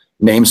the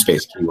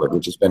namespace keyword,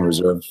 which has been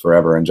reserved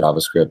forever in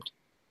JavaScript,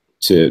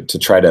 to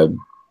try to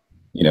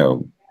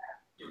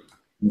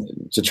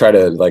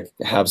like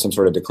have some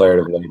sort of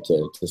declarative way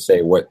to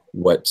say what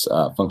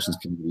functions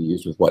can be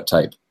used with what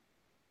type.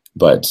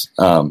 But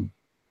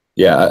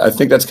I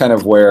think that's kind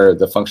of where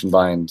the function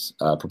bind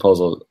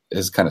proposal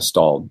is kind of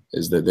stalled,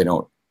 is that they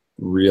don't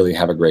really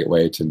have a great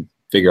way to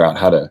figure out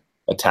how to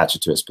attach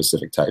it to a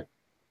specific type.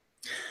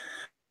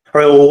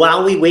 All right, well,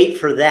 while we wait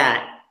for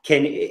that,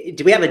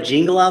 do we have a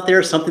jingle out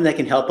there, something that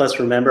can help us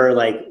remember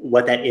like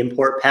what that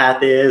import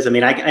path is? I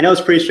mean, I know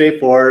it's pretty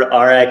straightforward,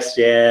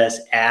 RxJS,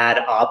 add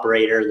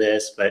operator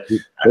this, but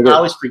I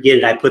always forget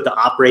it. I put the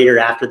operator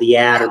after the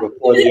add or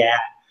before the add.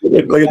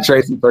 Look at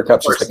Tracy for a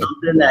cup. Or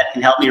something that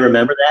can help me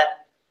remember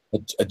that.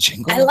 A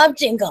jingle? I love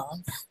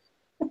jingles.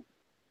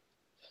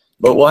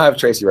 But we'll have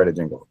Tracy write a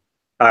jingle.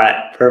 All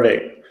right,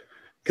 perfect.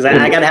 Because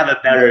I got to have a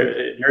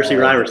better nursery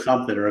rhyme or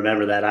something to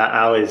remember that. I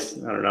always,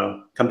 I don't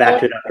know, come back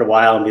to it after a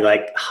while and be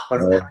like, oh,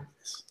 what is this?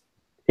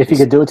 If you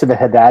could do it to the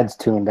Haddad's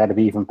tune, that'd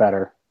be even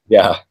better.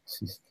 Yeah.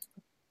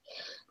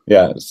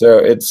 Yeah. So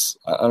it's,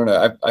 I don't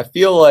know. I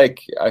feel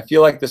like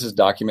this is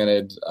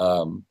documented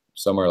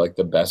somewhere like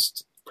the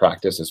best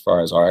practice as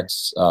far as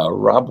Rx.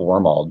 Rob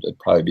Wormald would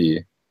probably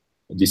be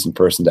a decent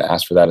person to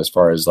ask for that as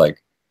far as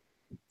like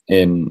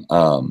in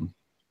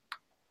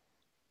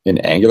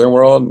Angular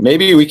world.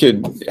 Maybe we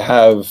could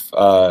have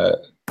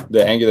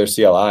the Angular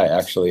CLI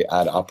actually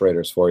add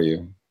operators for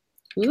you.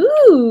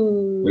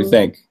 Ooh. What do you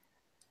think?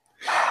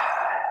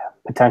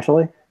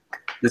 Potentially.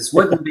 This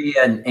wouldn't be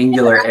an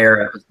Angular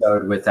Air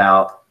episode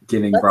without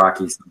giving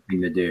Brocky something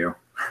to do.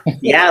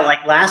 Yeah,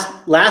 like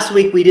last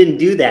week we didn't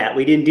do that.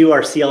 We didn't do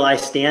our CLI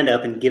stand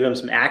up and give him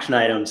some action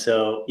items.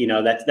 So,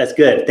 that's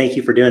good. Thank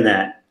you for doing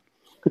that.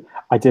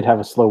 I did have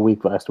a slow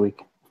week last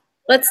week.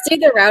 Let's do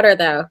the router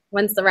though.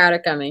 When's the router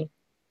coming?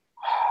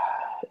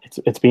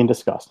 It's being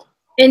discussed.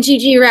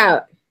 NGG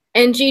route.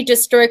 NG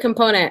destroy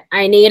component.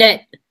 I need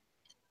it.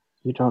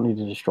 You don't need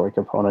to destroy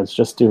components.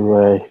 Just do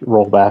a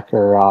rollback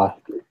or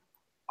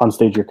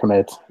unstage your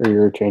commits or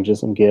your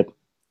changes in Git.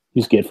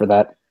 Use Git for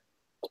that.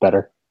 It's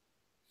better.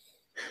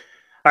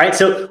 All right,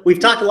 so we've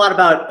talked a lot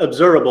about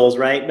observables,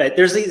 right? But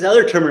there's these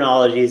other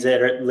terminologies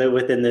that live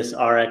within this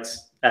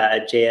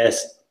RxJS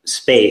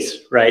space,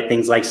 right?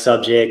 Things like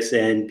subjects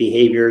and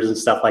behaviors and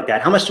stuff like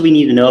that. How much do we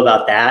need to know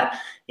about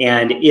that?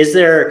 And is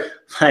there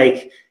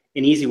like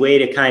an easy way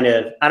to kind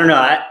of, I don't know,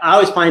 I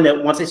always find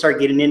that once I start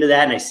getting into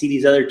that and I see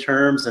these other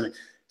terms and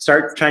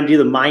start trying to do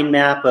the mind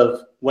map of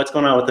what's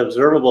going on with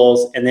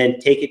observables and then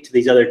take it to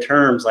these other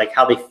terms, like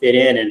how they fit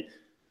in, and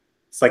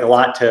it's like a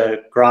lot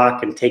to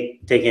grok and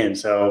take in.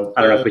 So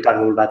I don't know if we talk a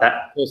little about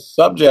that. The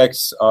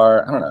subjects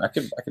are, I don't know, I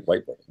could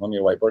whiteboard it. Want me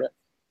to whiteboard it?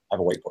 I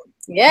have a whiteboard.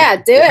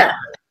 Yeah, do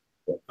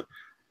it.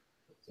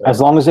 As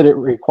long as it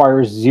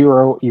requires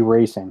 0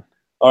 erasing.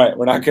 All right,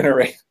 we're not going to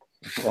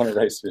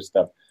erase your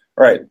stuff.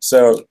 All right,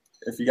 so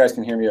if you guys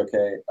can hear me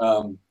okay.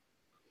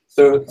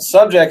 So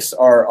subjects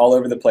are all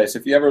over the place.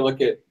 If you ever look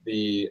at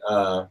the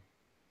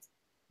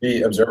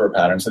observer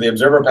pattern, so the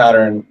observer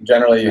pattern,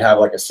 generally you have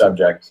like a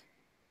subject,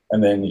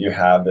 and then you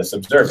have this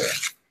observer,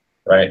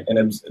 right?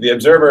 And the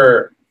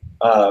observer,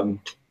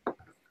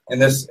 in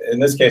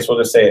this case, we'll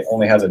just say it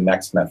only has a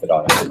next method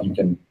on it that you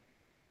can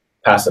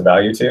pass a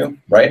value to,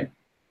 right?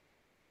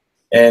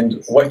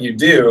 And what you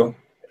do,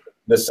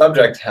 the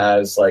subject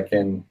has like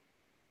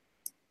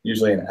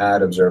usually an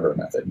add observer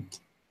method,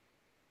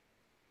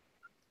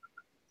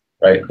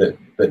 right?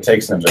 That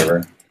takes an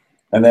observer,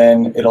 and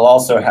then it'll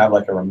also have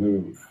like a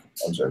remove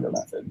observer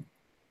method.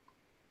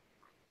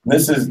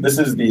 This is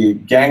the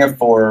gang of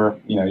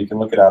 4. You know, you can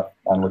look it up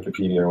on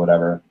Wikipedia or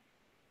whatever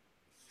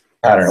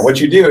pattern. What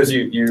you do is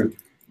you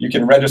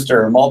can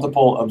register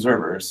multiple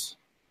observers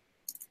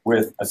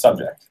with a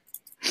subject,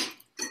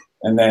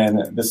 and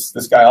then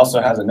this guy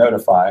also has a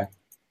notify,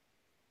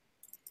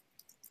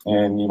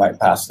 and you might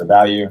pass the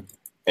value.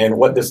 And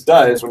what this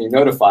does when you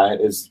notify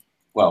it is,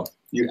 well,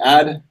 when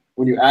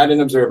you add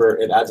an observer,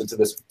 it adds it to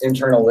this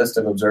internal list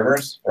of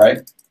observers,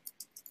 right?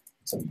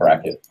 It's a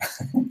bracket.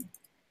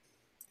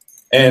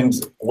 And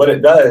what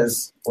it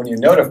does when you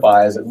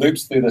notify is it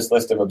loops through this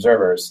list of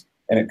observers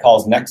and it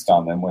calls next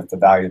on them with the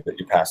value that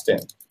you passed in.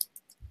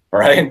 All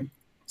right?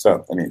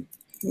 So let me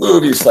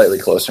move you slightly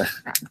closer.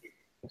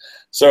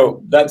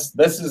 So this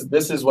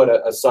is what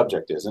a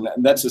subject is. And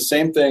that's the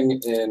same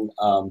thing in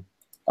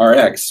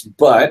Rx,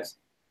 but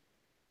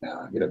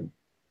now I get an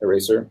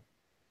eraser.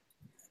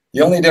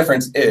 The only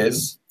difference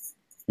is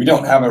we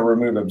don't have a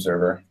remove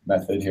observer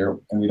method here,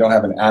 and we don't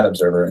have an add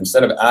observer.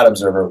 Instead of add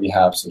observer, we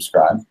have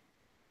subscribe.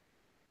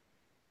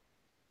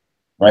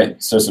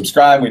 Right? So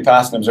subscribe, we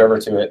pass an observer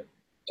to it,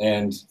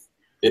 and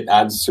it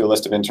adds to a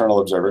list of internal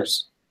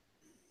observers.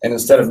 And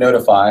instead of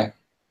notify,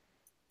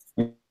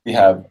 we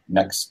have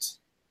next,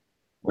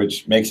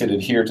 which makes it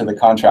adhere to the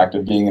contract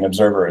of being an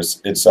observer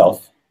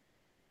itself.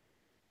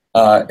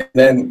 And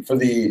then for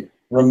the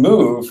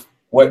remove,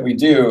 what we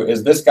do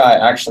is this guy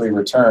actually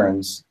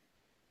returns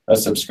a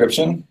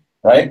subscription,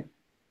 right?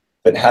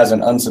 That has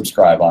an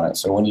unsubscribe on it.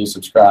 So when you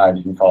subscribe,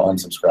 you can call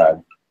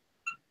unsubscribe.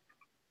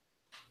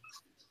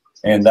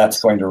 And that's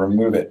going to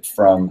remove it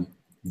from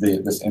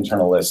this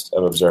internal list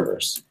of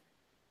observers.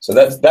 So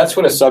that's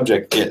what a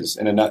subject is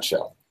in a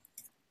nutshell.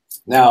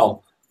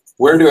 Now,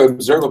 where do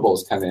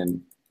observables come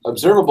in?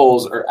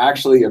 Observables are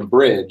actually a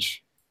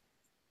bridge,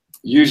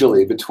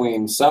 usually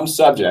between some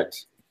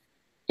subject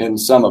and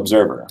some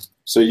observer.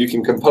 So you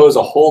can compose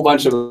a whole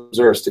bunch of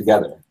observers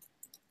together.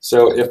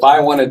 So if I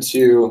wanted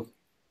to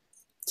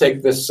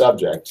take this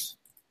subject,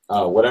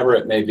 whatever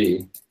it may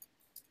be,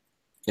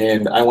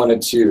 and I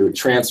wanted to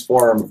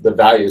transform the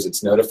values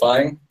it's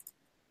notifying,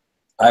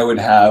 I would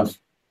have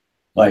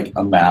like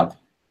a map,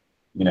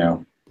 you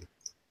know,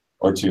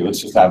 or 2. Let's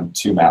just have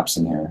 2 maps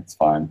in here. It's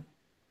fine.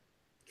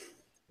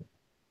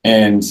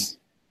 And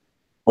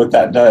what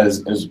that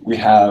does is we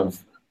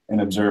have an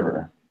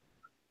observer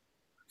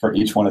for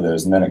each one of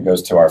those, and then it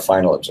goes to our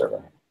final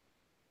observer.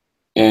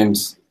 And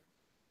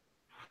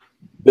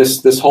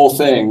this whole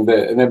thing,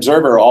 an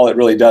observer, all it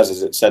really does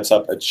is it sets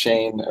up a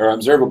chain, or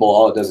observable,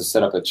 all it does is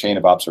set up a chain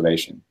of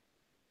observation.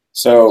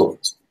 So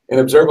an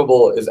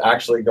observable is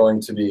actually going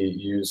to be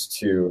used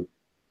to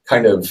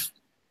kind of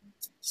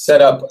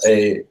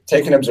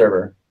take an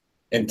observer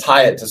and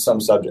tie it to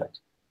some subject.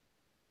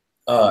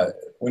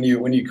 When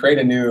you create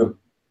a new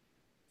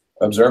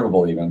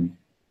observable, even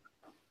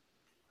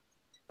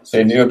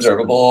say new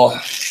observable,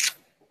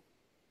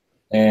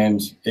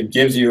 and it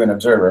gives you an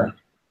observer,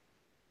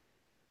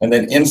 and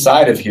then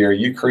inside of here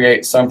you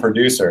create some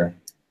producer,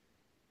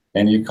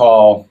 and you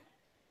call,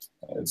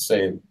 let's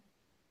say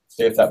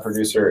if that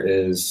producer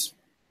is,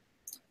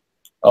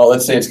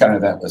 let's say it's got an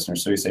event listener.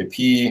 So you say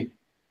p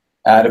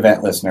add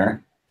event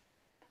listener,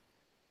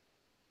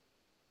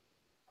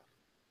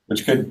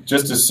 which could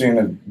just as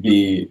soon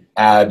be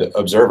add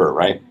observer,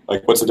 right?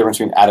 Like, what's the difference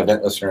between add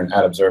event listener and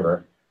add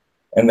observer?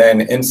 And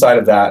then inside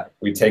of that,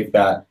 we take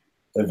that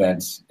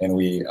event and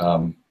we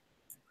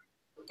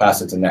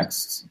pass it to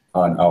next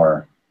on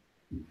our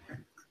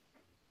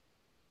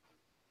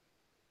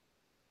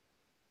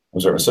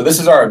observer. So this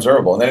is our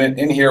observable. And then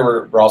in here,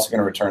 we're also going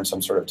to return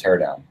some sort of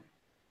teardown,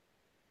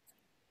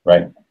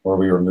 right? Where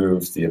we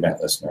remove the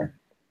event listener.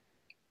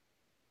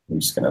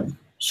 I'm just going to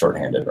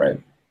shorthanded,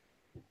 right?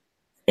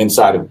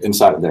 Inside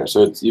of there.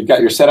 So you've got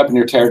your setup and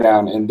your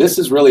teardown, and this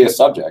is really a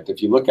subject.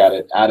 If you look at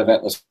it, add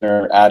event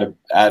listener, add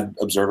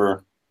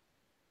observer,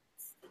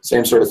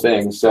 same sort of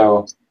thing.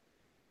 So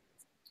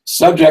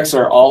subjects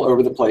are all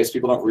over the place.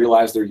 People don't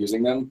realize they're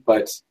using them,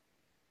 but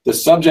the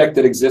subject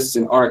that exists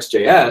in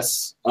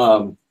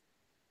RxJS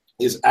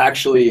is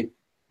actually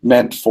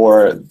meant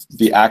for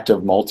the act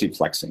of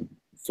multiplexing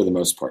for the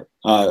most part.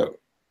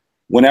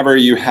 Whenever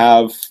you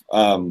have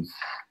an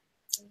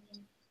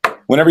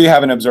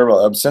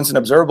observable, since an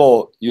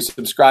observable, you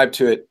subscribe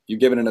to it, you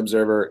give it an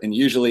observer, and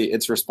usually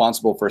it's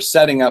responsible for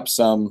setting up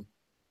some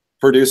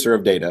producer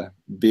of data,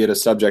 be it a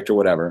subject or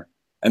whatever,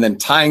 and then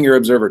tying your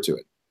observer to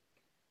it.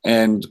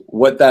 And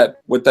what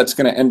that's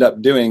going to end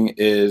up doing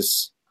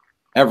is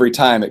every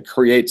time it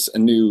creates a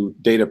new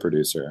data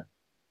producer.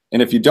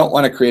 And if you don't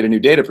want to create a new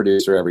data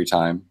producer every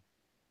time,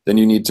 then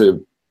we need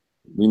to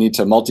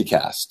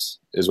multicast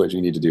is what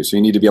you need to do. So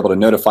you need to be able to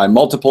notify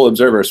multiple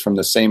observers from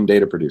the same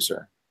data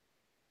producer.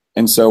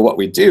 And so what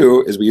we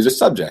do is we use a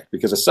subject,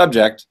 because a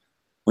subject,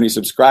 when you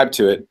subscribe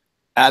to it,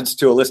 adds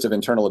to a list of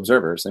internal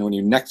observers. And when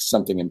you next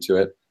something into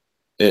it,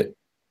 it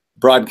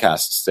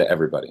broadcasts to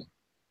everybody.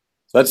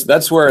 So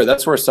that's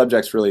where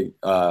subjects really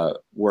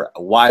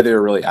why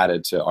they're really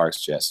added to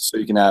RxJS. So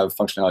you can have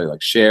functionality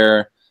like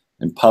share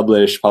and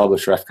publish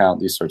ref count,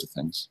 these sorts of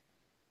things.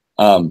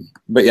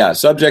 But yeah,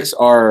 subjects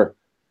are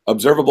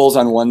observables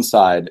on one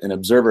side and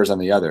observers on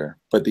the other.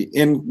 But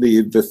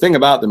the thing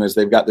about them is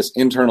they've got this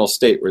internal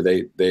state where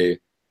they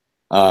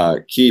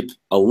keep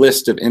a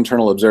list of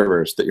internal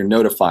observers that you're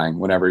notifying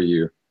whenever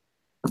you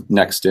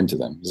next into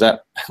them. Does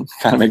that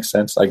kind of make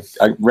sense? I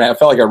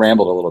felt like I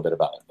rambled a little bit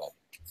about it. But.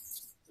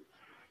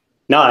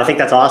 No, I think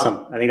that's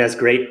awesome. I think that's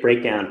great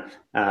breakdown.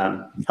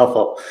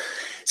 Helpful.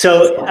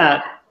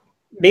 So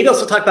maybe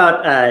also talk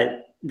about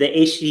the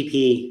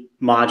HTTP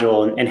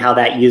module and how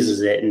that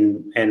uses it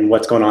and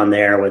what's going on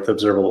there with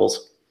observables.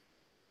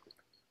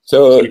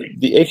 So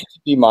the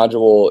HTTP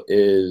module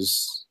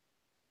is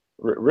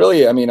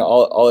really, I mean,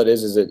 all it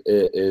is it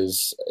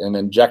is an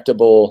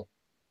injectable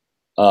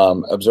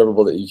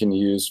observable that you can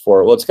use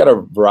for, well, it's got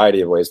a variety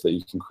of ways that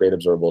you can create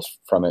observables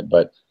from it,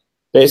 but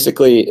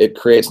basically it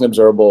creates an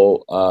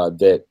observable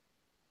that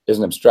is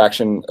an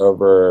abstraction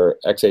over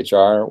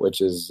XHR,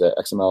 which is the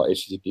XML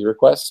HTTP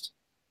request.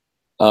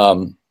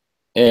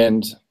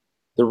 And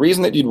the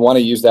reason that you'd want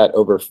to use that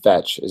over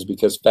Fetch is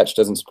because Fetch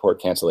doesn't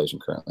support cancellation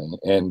currently.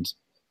 And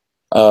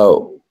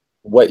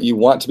what you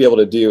want to be able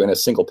to do in a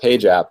single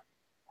page app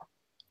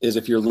is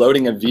if you're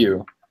loading a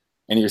view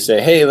and you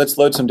say, hey, let's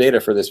load some data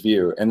for this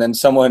view, and then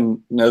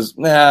someone knows,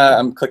 nah,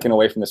 I'm clicking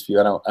away from this view,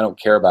 I don't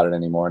care about it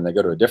anymore, and they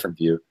go to a different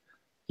view,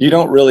 you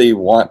don't really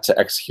want to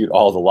execute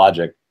all the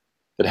logic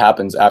that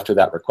happens after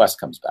that request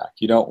comes back.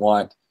 You don't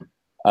want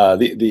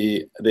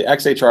the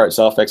XHR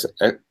itself,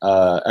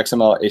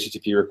 XML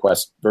HTTP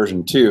request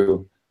version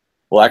 2,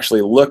 will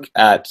actually look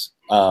at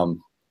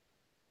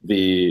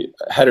the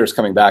headers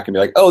coming back and be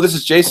like, oh, this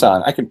is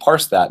JSON, I can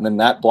parse that, and then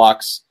that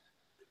blocks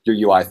your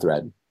UI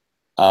thread.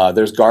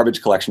 There's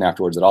garbage collection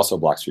afterwards that also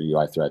blocks your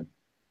UI thread.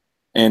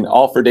 And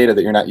all for data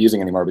that you're not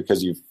using anymore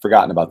because you've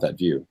forgotten about that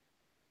view.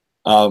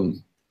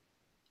 The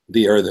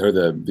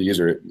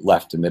user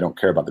left and they don't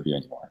care about the view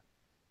anymore.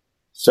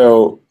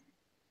 So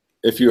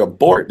if you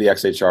abort the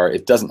XHR,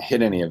 it doesn't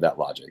hit any of that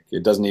logic.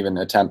 It doesn't even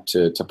attempt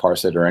to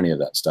parse it or any of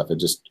that stuff.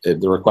 The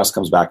request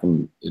comes back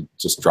and it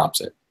just drops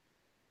it.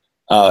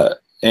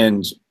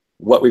 And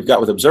what we've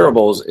got with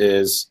observables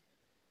is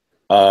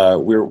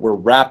we're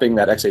wrapping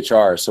that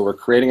XHR. So we're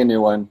creating a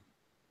new one,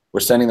 we're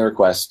sending the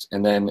request,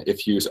 and then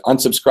if you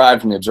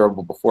unsubscribe from the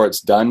observable before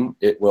it's done,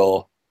 it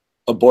will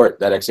abort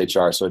that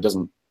XHR so it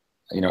doesn't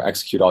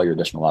execute all your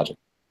additional logic.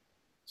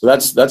 So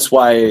that's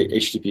why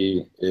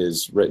HTTP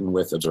is written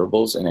with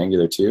observables in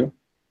Angular 2.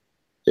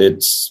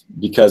 It's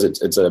because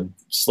it's a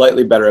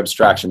slightly better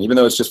abstraction, even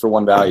though it's just for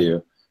one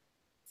value,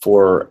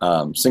 for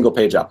single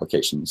page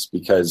applications,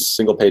 because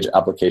single page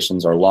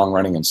applications are long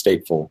running and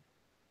stateful,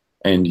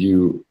 and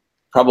you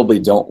probably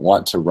don't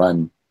want to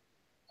run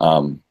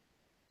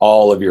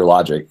all of your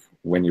logic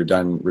when you're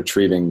done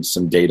retrieving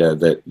some data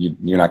that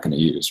you're not going to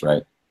use,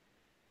 right?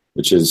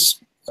 Which is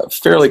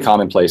fairly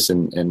commonplace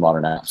in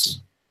modern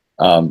apps.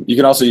 You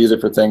can also use it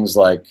for things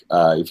like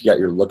if you got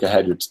your look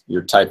ahead,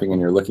 you're typing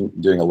and you're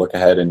doing a look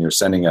ahead, and you're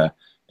sending an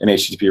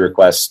HTTP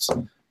request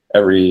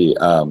every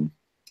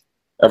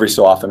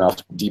so often off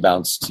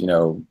debounced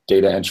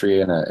data entry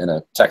in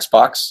a text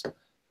box.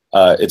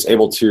 It's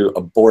able to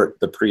abort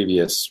the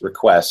previous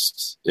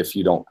request if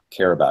you don't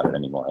care about it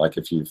anymore. Like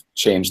if you've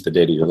changed the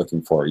data you're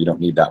looking for, you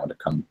don't need that one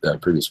the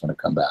previous one to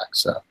come back.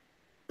 So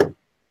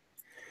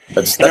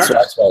that's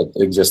why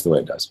it exists the way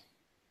it does.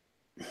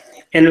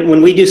 And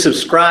when we do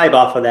subscribe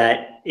off of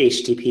that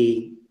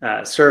HTTP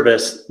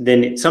service,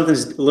 then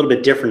something's a little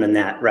bit different than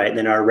that, right?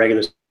 Than our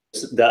regular,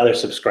 the other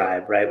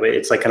subscribe, right?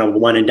 It's like kind of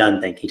one and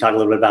done thing. Can you talk a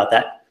little bit about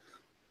that?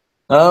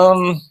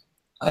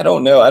 I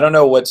don't know. I don't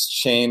know what's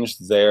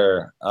changed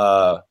there.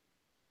 I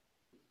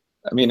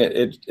mean,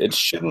 it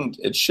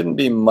shouldn't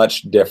be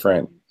much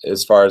different.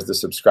 as far as the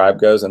subscribe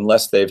goes,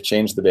 unless they've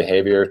changed the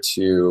behavior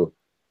to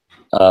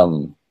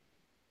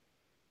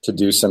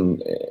do some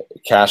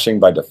caching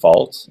by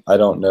default. I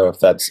don't know if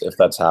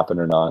that's happened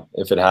or not.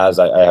 If it has,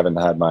 I haven't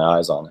had my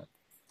eyes on it.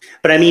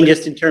 But I mean,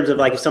 just in terms of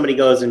like if somebody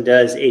goes and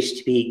does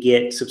HTTP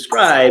get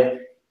subscribe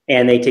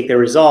and they take their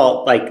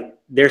result, like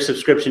their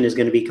subscription is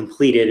going to be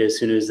completed as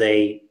soon as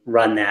they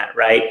run that,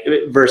 right?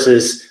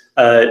 Versus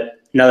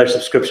another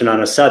subscription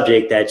on a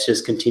subject that's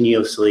just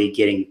continuously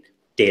getting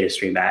data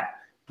stream back.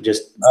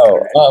 Just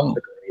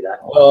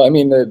well, I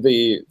mean,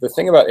 the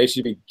thing about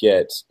HTTP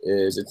GET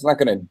is it's not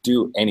going to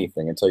do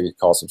anything until you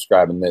call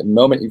subscribe, and the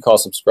moment you call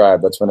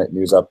subscribe, that's when it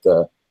moves up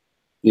the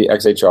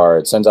XHR.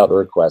 It sends out the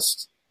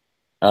request,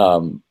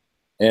 and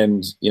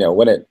you know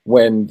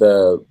when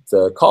the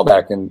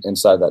callback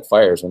inside that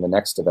fires, when the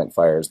next event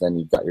fires, then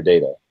you've got your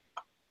data.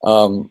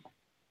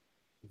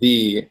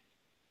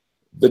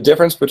 The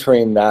difference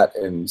between that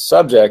and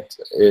subject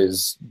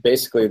is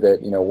basically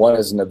that, you know, one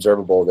is an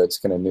observable that's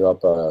going to new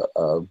up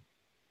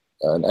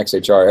an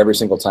XHR every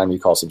single time you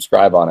call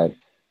subscribe on it,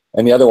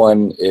 and the other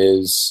one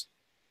is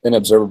an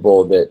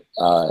observable that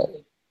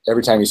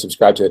every time you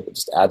subscribe to it, it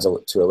just adds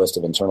to a list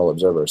of internal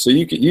observers. So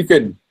you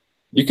could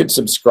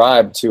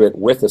subscribe to it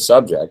with a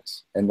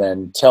subject and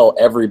then tell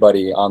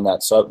everybody on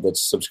that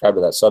that's subscribed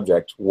to that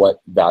subject what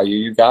value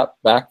you got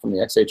back from the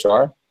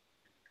XHR.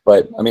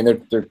 But I mean,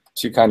 they're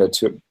two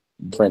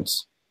different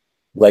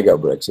Lego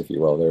bricks, if you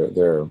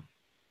will.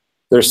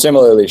 They're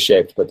similarly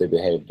shaped, but they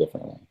behave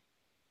differently.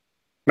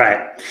 Right.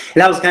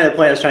 And that was kind of the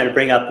point I was trying to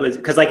bring up, was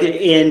because like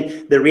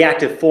in the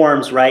reactive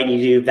forms, right, and you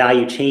do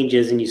value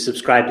changes and you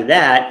subscribe to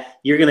that,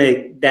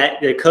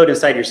 the code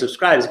inside your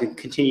subscribe is going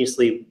to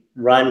continuously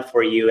run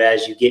for you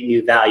as you get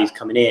new values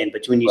coming in.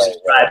 But when you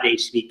subscribe to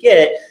HTTP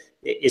GET,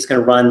 it's going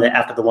to run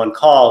after the one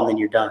call, and then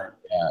you're done.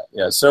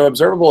 Yeah. So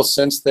observables,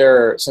 since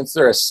they're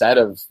a set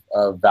of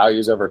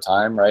values over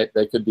time, right?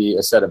 They could be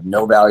a set of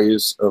no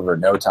values over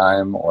no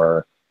time,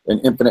 or an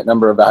infinite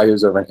number of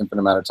values over an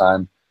infinite amount of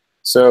time.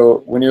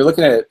 So when you're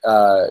looking at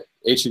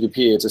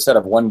HTTP, it's a set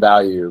of one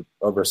value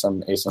over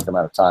some async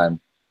amount of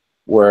time.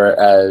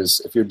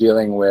 Whereas if you're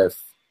dealing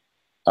with,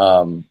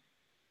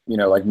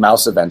 like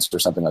mouse events or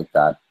something like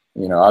that,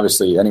 you know,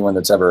 obviously anyone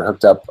that's ever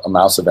hooked up a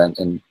mouse event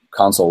and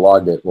console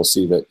logged it will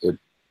see that it,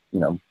 you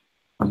know,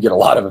 you get a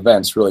lot of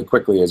events really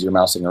quickly as you're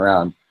mousing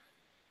around.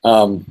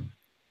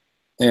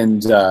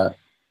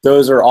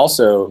 Those are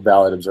also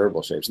valid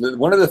observable shapes.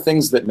 One of the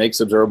things that makes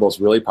observables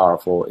really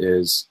powerful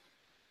is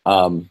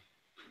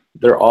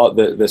they're all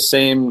the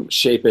same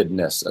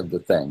shapedness of the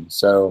thing.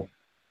 So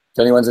if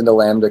anyone's into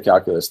lambda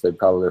calculus, their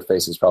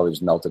faces probably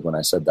just melted when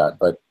I said that.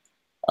 But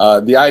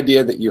the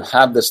idea that you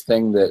have this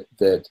thing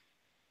that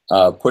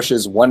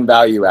pushes one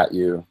value at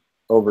you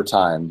over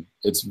time,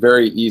 it's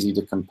very easy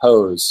to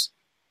compose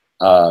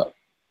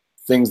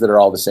things that are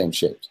all the same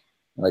shaped.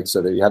 Like,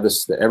 so that you have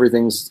this,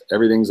 everything's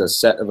a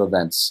set of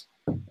events,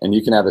 and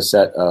you can have a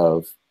set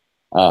of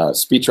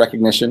speech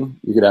recognition.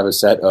 You could have a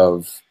set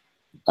of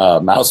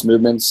mouse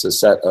movements, a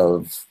set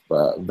of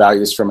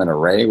values from an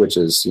array, which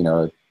is, you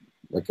know,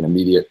 like an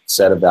immediate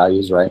set of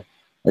values, right?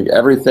 Like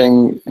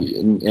everything,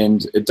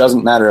 and it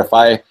doesn't matter if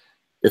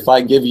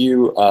I give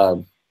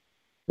you,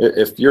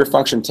 if your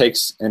function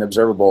takes an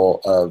observable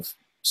of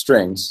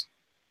strings,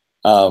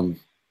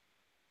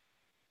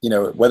 you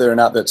know, whether or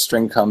not that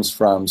string comes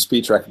from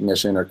speech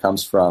recognition or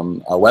comes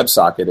from a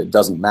WebSocket, it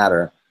doesn't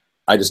matter.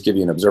 I just give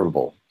you an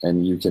observable,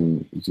 and you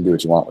can do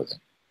what you want with it.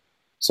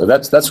 So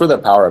that's where the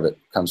power of it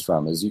comes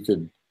from. Is you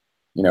could,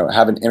 you know,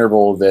 have an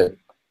interval that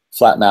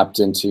flat mapped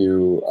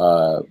into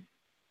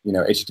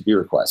HTTP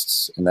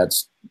requests, and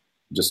that's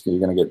just, you're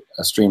going to get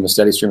a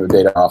steady stream of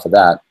data off of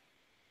that.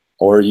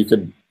 Or you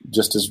could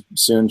just as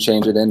soon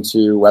change it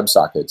into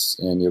WebSockets,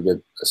 and you'll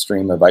get a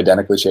stream of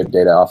identically shaped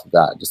data off of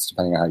that, just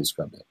depending on how you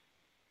scrub it.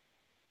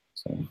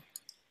 So.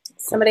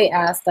 Somebody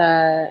asked,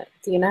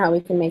 do you know how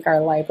we can make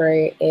our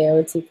library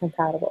AOT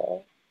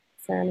compatible?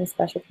 Is there any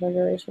special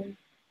configuration?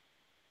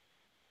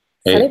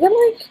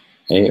 Anything like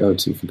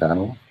AOT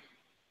compatible?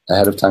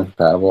 Ahead of time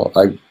compatible?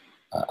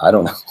 I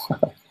don't know.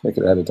 Make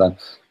it ahead of time.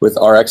 With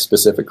RX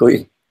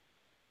specifically?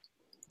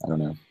 I don't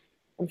know.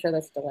 I'm sure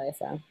there's a delay,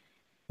 so.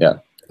 Yeah.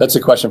 That's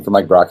a question for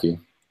Mike Brocky.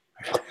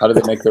 How do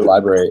they make their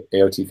library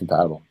AOT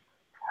compatible?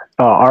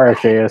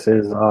 RxJS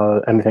is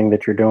anything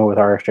that you're doing with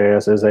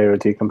RxJS is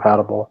AOT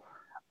compatible.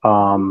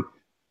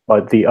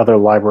 But the other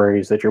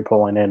libraries that you're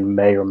pulling in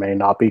may or may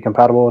not be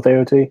compatible with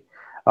AOT,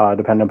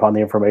 depending upon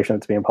the information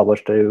that's being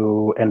published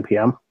to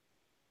NPM.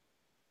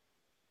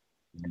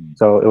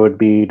 So it would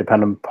be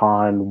dependent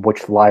upon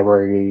which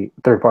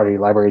third-party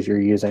libraries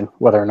you're using,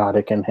 whether or not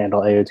it can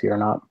handle AOT or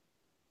not.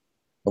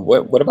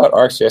 What about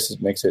RxJS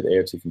that makes it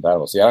AOT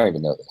compatible? See, I don't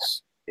even know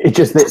this. It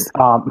just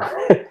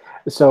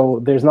so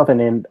there's nothing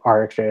in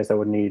RxJS that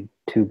would need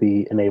to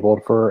be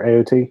enabled for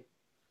AOT.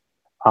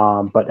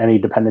 But any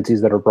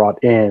dependencies that are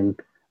brought in,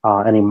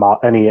 any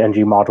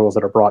ng modules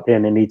that are brought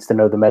in, it needs to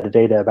know the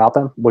metadata about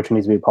them, which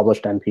needs to be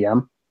published to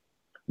NPM,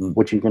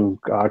 which you can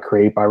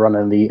create by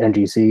running the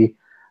ngc,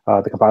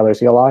 the compiler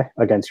CLI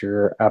against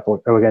your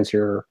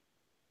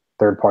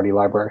third-party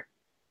library.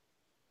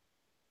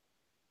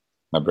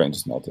 My brain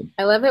just melted.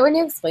 I love it when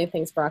you explain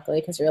things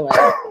broccoli because you're like,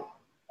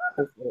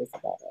 confused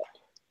about it.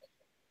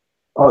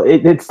 Oh,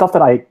 it's stuff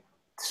that I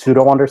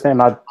pseudo understand,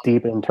 not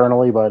deep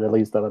internally, but at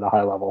least at a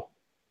high level.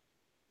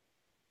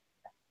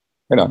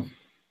 Right on.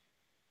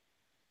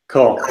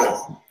 Cool.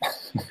 All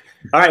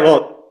right.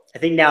 Well, I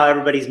think now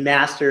everybody's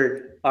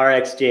mastered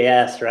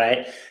RxJS,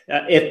 right?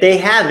 If they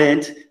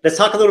haven't, let's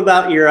talk a little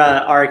about your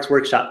RX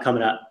workshop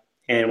coming up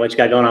and what you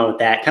got going on with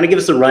that. Kind of give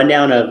us a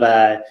rundown of,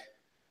 I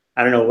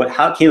don't know,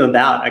 how it came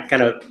about. I'm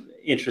kind of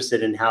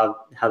interested in how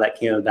that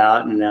came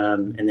about, and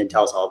then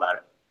tell us all about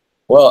it.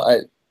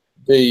 Well,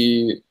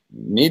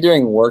 me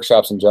doing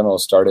workshops in general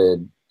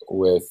started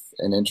with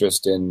an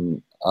interest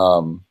in,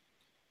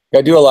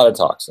 I do a lot of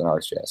talks in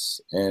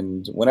RxJS,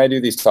 and when I do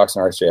these talks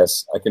in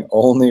RxJS, I can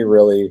only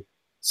really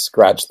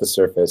scratch the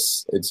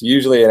surface. It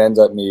ends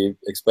up me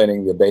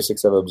explaining the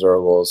basics of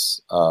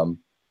observables,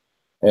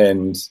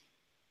 and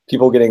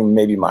people getting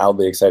maybe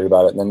mildly excited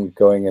about it, and then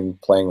going and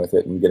playing with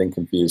it and getting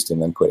confused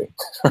and then quitting,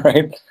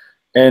 right?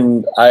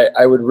 And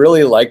I would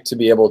really like to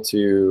be able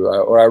to,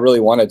 or I really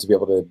wanted to be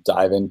able to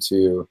dive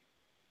into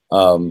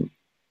some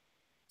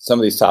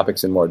of these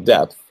topics in more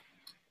depth,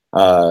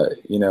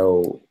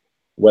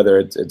 whether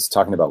it's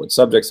talking about what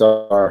subjects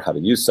are, how to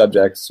use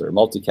subjects, or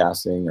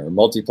multicasting, or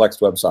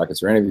multiplexed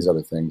WebSockets, or any of these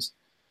other things.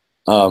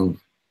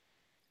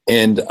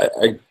 And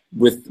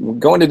with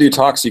going to do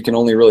talks, you can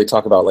only really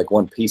talk about like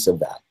one piece of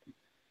that.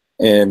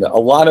 And a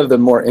lot of the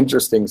more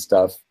interesting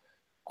stuff,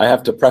 I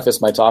have to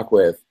preface my talk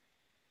with,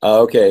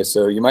 okay,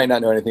 so you might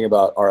not know anything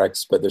about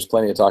RX, but there's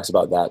plenty of talks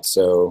about that.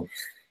 So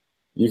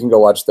you can go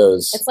watch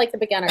those. It's like the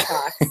beginner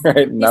talks.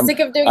 Right? He's sick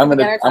of doing I'm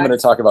beginner talks. I'm going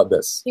to talk about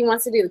this. He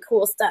wants to do the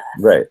cool stuff.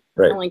 Right.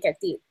 Only get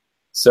deep.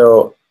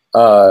 So,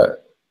 my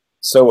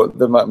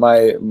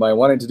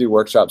wanting to do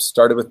workshops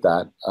started with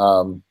that.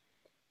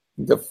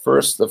 The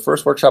first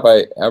workshop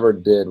I ever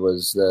did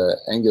was the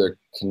Angular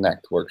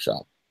Connect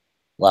workshop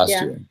last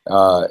year,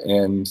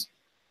 and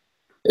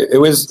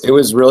it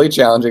was really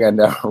challenging. I'd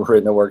never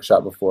written a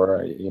workshop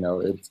before.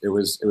 It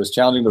was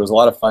challenging, but it was a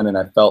lot of fun, and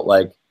I felt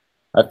like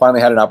I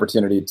finally had an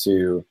opportunity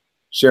to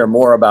share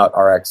more about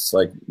RX,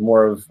 like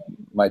more of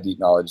my deep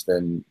knowledge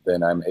than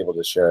I'm able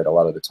to share at a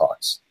lot of the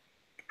talks.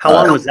 How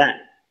long was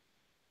that?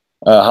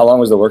 How long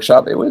was the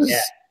workshop? It was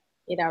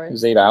 8 hours. It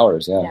was 8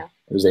 hours. Yeah.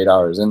 It was 8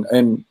 hours. And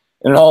in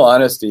all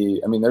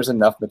honesty, I mean, there's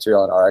enough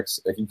material in RX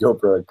that can go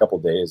for a couple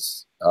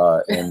days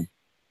and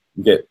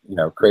get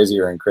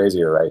crazier and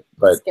crazier, right?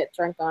 But just get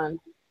drunk on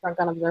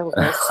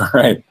observables.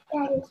 Right.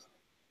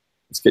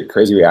 Let's get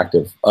crazy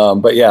reactive.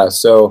 But yeah,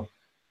 so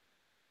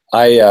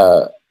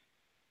the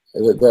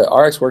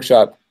RX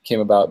workshop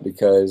came about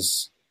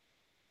because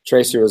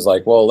Tracy was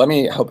like, well, let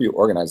me help you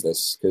organize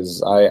this,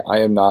 because I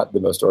am not the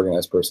most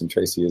organized person.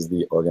 Tracy is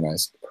the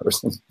organized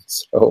person.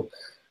 So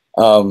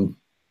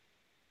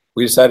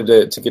we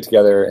decided to get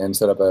together and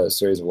set up a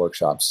series of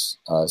workshops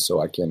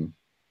so I can,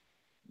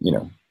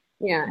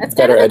 it's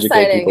better kind of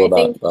educate exciting.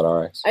 people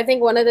about RX. I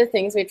think one of the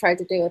things we tried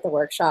to do with the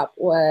workshop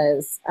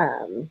was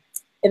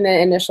in the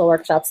initial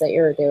workshops that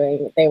you were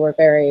doing, they were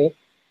very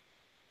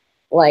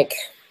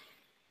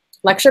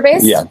lecture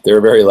based. Yeah, they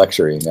were very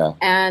lecture-y, yeah.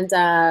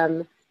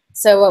 And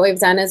so what we've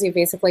done is we've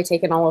basically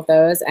taken all of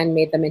those and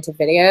made them into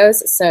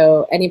videos.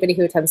 So anybody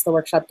who attends the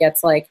workshop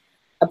gets like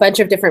a bunch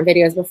of different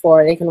videos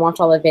before. They can watch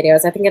all the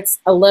videos. I think it's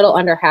a little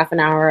under half an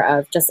hour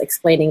of just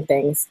explaining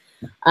things.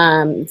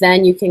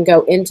 Then you can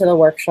go into the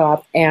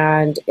workshop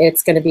and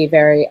it's going to be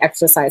very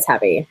exercise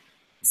heavy.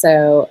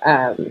 So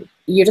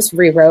you just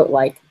rewrote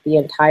like the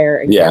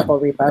entire example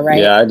repo,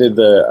 right? Yeah, I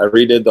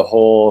redid the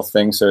whole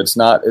thing. So it's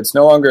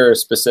no longer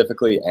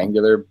specifically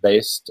Angular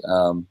based.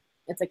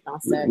 It's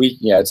agnostic.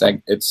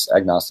 It's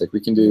agnostic.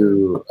 We can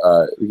do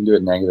it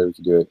in Angular. We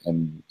can do it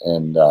in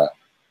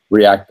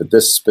React. But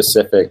this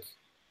specific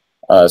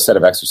set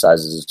of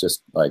exercises is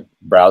just like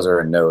browser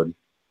and Node,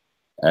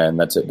 and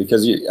that's it.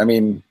 Because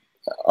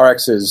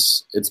RX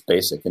it's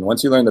basic, and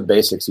once you learn the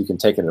basics, you can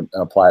take it and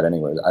apply it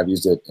anywhere. I've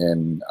used it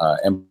in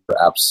Ember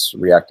apps,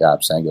 React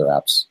apps, Angular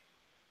apps.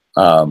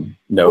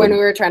 Node. When we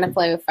were trying to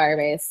play with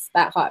Firebase,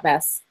 that hot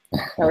mess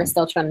that we're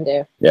still trying to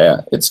do.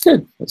 Yeah, it's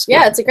good. It's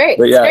great.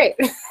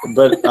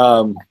 But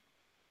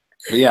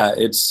yeah,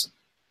 it's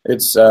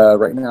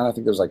right now I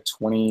think there's like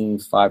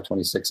 25,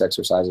 26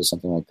 exercises,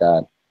 something like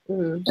that.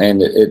 Mm-hmm.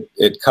 And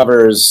it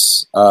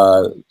covers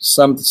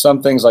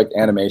some things like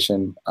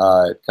animation.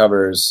 It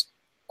covers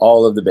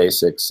all of the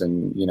basics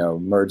and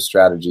merge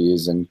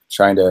strategies and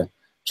trying to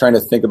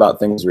think about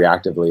things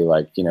reactively.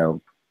 Like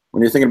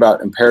when you're thinking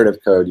about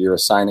imperative code, you're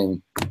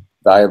assigning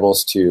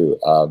variables to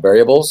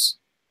variables,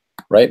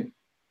 right?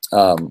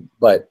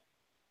 But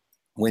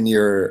when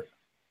you're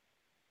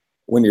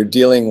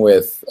dealing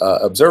with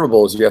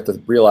observables, you have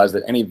to realize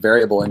that any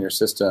variable in your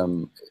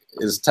system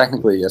is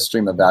technically a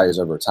stream of values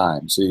over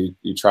time. So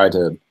you try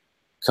to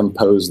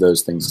compose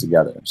those things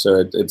together.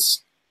 So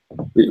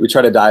we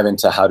try to dive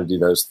into how to do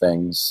those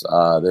things.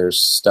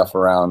 There's stuff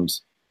around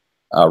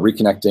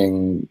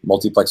reconnecting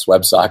multiplex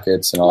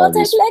WebSockets and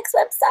Multiplex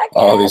WebSockets.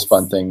 all these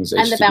fun things.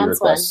 And the HTTP bounce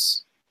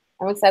requests.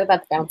 one. I'm excited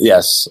about the bounce.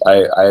 Yes,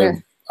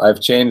 I've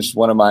changed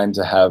one of mine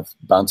to have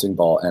bouncing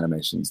ball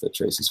animations that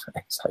Tracy's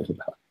very excited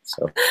about.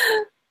 So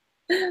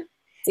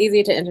it's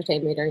easy to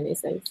entertain me during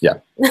these things. Yeah.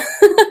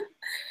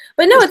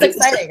 But no, it's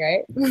exciting,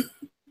 right?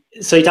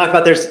 So you talk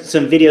about there's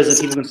some videos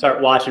that people can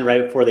start watching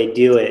right before they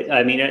do it.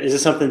 I mean, is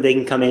this something they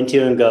can come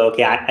into and go,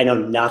 okay, I know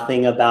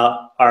nothing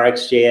about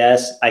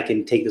RxJS. I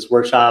can take this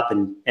workshop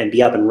and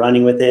be up and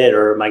running with it,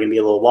 or am I going to be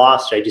a little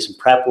lost? Should I do some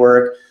prep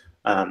work?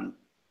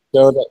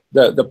 So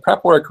the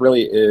prep work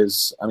really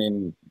is, I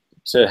mean,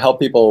 to help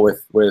people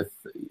with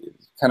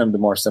kind of the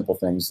more simple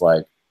things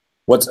like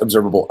what's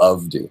observable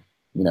of do,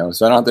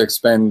 so I don't have to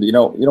expend, you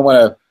don't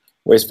want to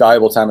waste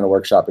valuable time in a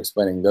workshop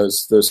explaining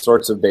those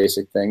sorts of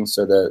basic things.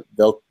 So that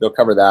they'll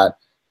cover that.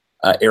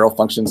 Arrow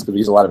functions, could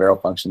use a lot of arrow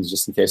functions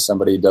just in case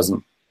somebody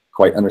doesn't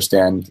quite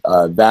understand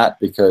that,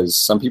 because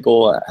some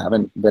people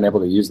haven't been able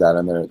to use that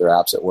in their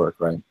apps at work,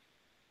 right?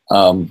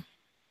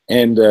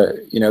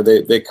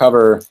 They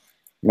cover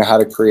how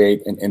to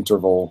create an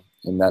interval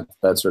and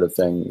that sort of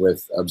thing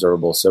with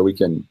observable, so we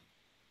can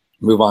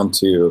move on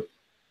to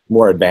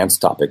more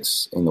advanced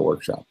topics in the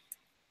workshop.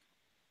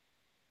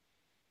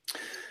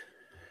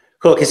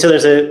 Cool. Okay, so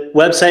there's a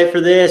website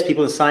for this.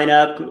 People can sign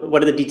up.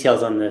 What are the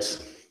details on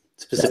this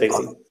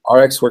specifically?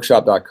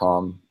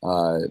 rxworkshop.com.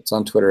 It's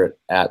on Twitter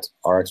at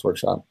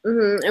rxworkshop.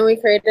 Mm-hmm. And we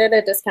created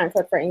a discount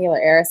code for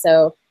Angular Air.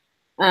 So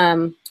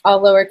all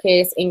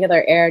lowercase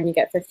Angular Air, and you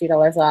get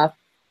 $50 off.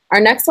 Our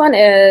next one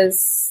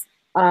is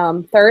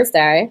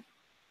Thursday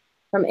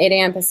from 8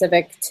 a.m.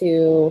 Pacific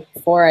to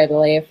 4, I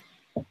believe.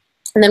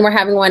 And then we're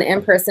having one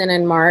in person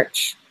in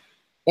March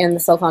in the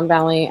Silicon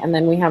Valley, and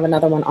then we have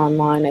another one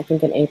online, I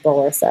think in April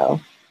or so.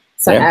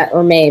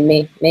 Or May,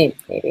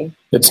 maybe.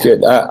 It's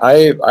good.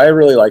 I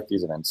really like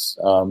these events.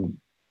 I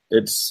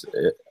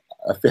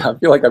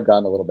feel like I've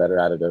gotten a little better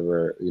at it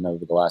over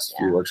the last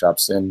few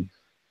workshops. And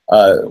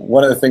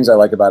one of the things I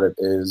like about it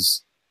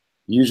is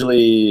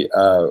usually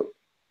I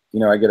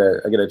get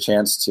a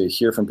chance to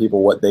hear from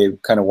people what they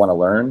kind of want to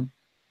learn,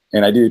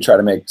 and I do try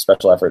to make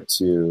special effort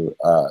to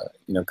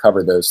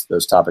cover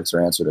those topics or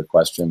answer their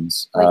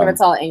questions. Like if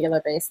it's all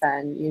Angular based,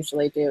 then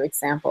usually do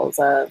examples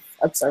of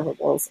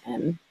observables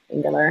in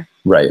Angular.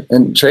 Right.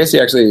 And Tracy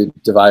actually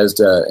devised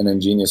an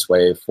ingenious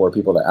way for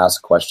people to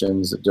ask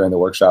questions during the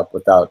workshop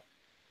without,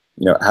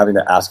 having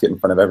to ask it in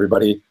front of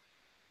everybody.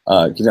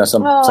 Some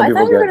people I thought you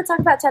were going to talk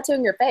about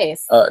tattooing your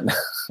face.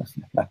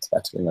 Not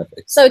tattooing my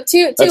face. So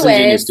two That's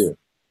ways. Too.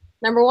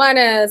 Number one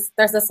is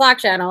there's the Slack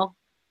channel,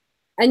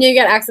 and you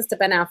get access to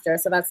Ben after,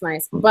 so that's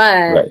nice.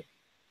 But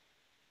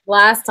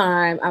last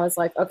time I was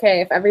like, okay,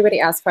 if everybody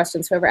asks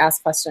questions, whoever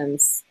asks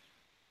questions,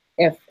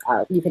 if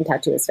you can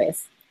tattoo his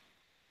face.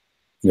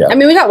 Yeah. I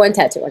mean, we got one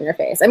tattoo on your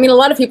face. I mean, a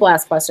lot of people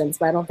ask questions,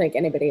 but I don't think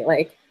anybody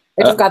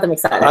it just got them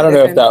excited. I don't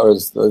know if that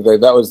was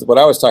what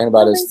I was talking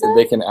about. Is so?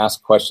 They can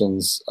ask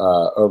questions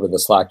over the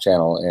Slack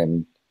channel,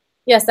 and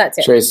yes, that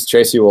too.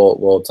 Tracy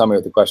will tell me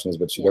what the question is,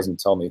 but she doesn't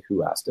tell me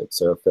who asked it.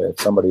 So if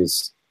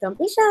somebody's don't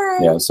be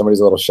shy. Yeah, somebody's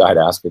a little shy to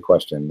ask a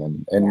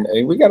question,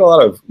 and we got a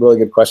lot of really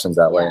good questions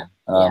that way.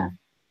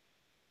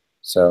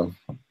 So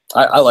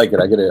I like it.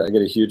 I get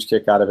a huge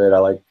kick out of it. I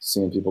like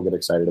seeing people get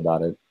excited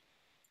about it.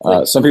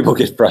 Some people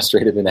get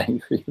frustrated and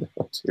angry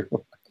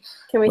too.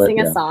 Can we sing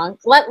a song?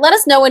 Let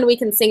us know when we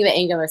can sing the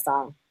Angular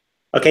song.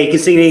 Okay, you can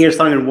sing the Angular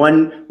song in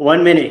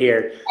one minute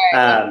here.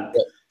 Right.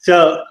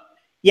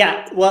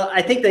 Well,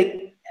 I think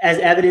that as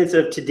evidence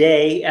of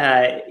today,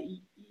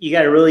 you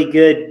got a really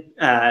good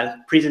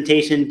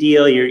presentation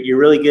deal. You're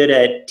really good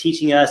at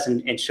teaching us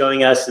and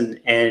showing us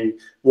and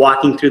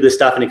walking through the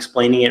stuff and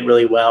explaining it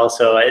really well.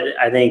 So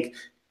I think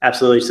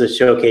absolutely it's a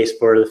showcase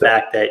for the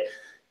fact that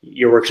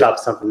your workshop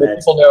is something that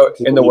people know.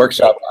 In the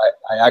workshop,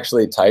 I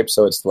actually type,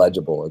 so it's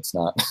legible. It's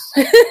not.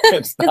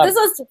 Because this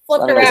was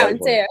flipped around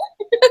too.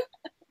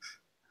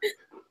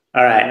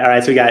 All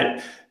right. So we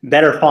got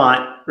better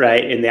font,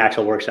 right, in the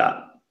actual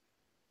workshop.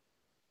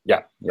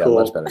 Yeah, cool.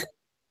 Much better.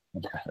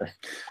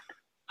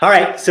 All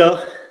right,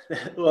 so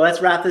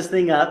let's wrap this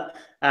thing up.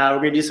 We're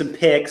gonna do some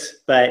picks,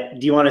 but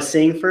do you want to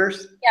sing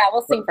first? Yeah,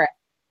 we'll sing first.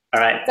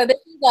 All right. So this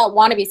is a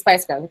wannabe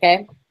Spice Girls,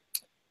 okay?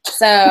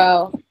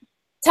 So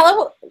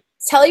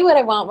tell you what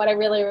I want, what I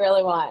really,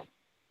 really want.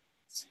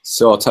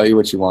 So I'll tell you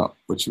what you want,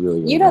 what you really,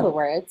 really you know want. The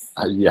words.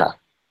 Yeah.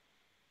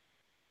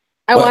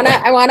 I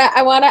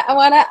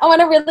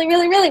wanna really,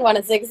 really, really want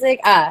to zig zig.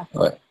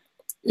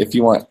 If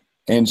you want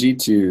Angie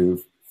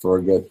to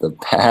forget the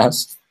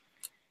past.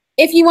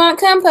 If you want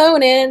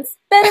components,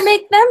 better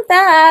make them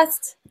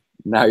fast.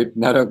 Now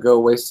don't go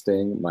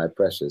wasting my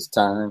precious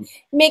time.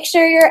 Make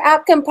sure your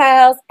app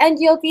compiles and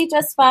you'll be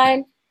just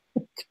fine.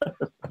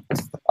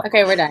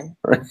 Okay, we're done.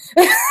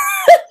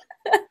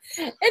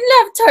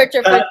 Enough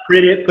torture.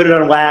 Print it, put it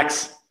on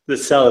wax.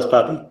 Let's sell this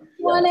puppy.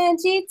 One and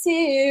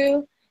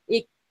G2.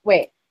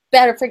 Wait,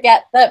 better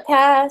forget the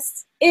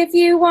past. If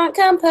you want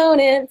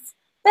components,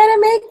 better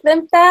make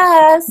them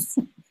fast.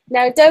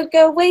 Now don't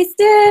go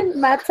wasting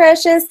my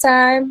precious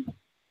time.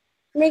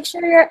 Make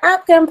sure your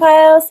app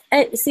compiles.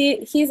 And see,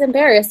 he's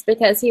embarrassed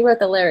because he wrote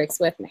the lyrics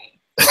with me.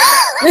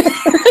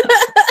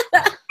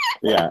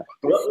 Yeah.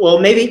 Well,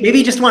 maybe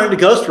you just wanted to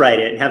ghostwrite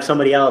it and have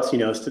somebody else,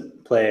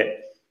 play it.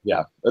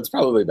 Yeah, that's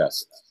probably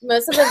best.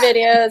 Most of the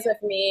videos of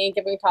me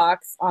giving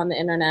talks on the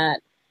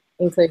internet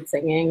include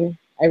singing.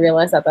 I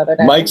realized that the other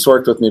day. Mike's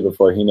worked with me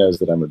before. He knows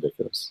that I'm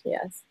ridiculous.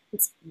 Yes,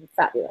 it's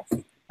fabulous.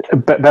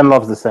 Ben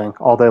loves to sing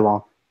all day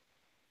long.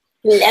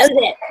 Loves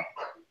it.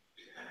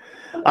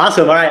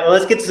 Awesome. All right. Well,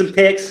 let's get to some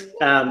picks.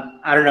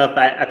 I don't know if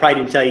I probably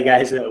didn't tell you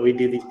guys that we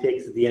do these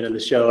picks at the end of the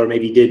show, or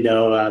maybe you did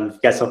know. If you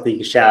got something you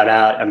can shout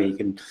out, you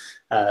can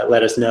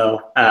let us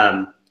know.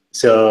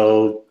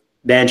 So,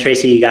 Ben,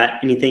 Tracy, you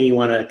got anything you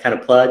want to kind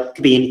of plug?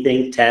 Could be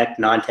anything, tech,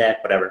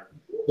 non-tech, whatever.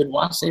 Did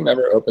Wasim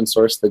ever open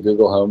source the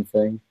Google Home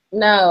thing?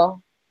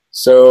 No.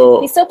 So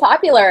he's so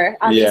popular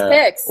on these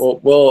picks. We'll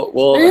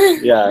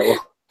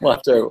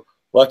have to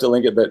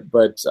link it,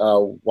 but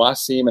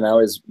Wasim, and I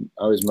always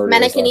murder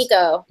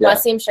Menakaniko,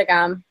 Wasim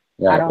Shagam.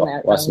 Yeah, I don't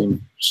know.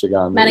 Wasim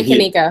Shagam.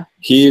 Menakaniko.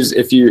 He's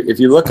if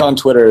you look on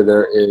Twitter,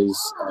 there is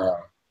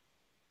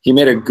he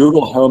made a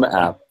Google Home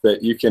app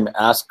that you can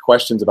ask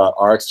questions about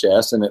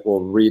RxJS, and it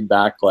will read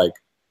back like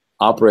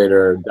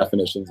operator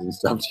definitions and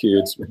stuff to you.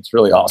 It's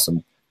really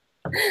awesome.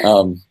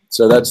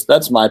 So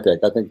that's my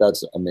pick. I think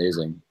that's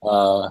amazing.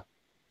 Other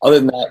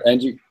than that,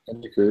 NG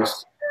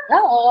Cruz.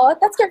 Oh,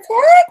 that's your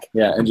pick?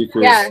 Yeah, NG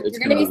Cruz. Yeah, you're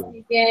going to be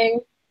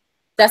speaking.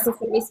 Justin's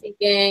going to be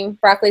speaking.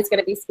 Broccoli's going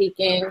to be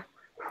speaking.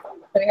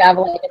 So we have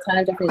like a ton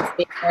of different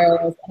speakers.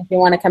 And if you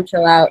want to come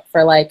chill out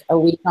for like a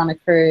week on a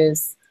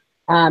cruise,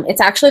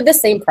 it's actually the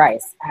same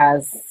price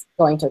as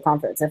going to a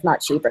conference, if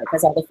not cheaper,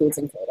 because all the food's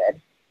included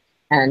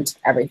and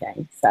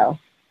everything. So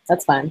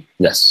that's fun.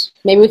 Yes.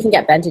 Maybe we can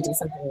get Ben to do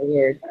something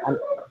weird.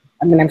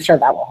 I'm sure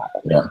that will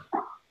happen. Yeah.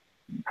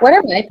 What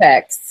are my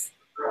picks?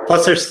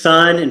 Plus there's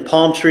sun and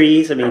palm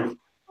trees.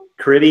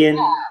 Caribbean.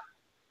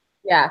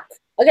 Yeah.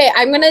 Okay,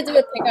 I'm going to do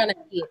a pick on a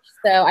beach.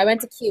 So I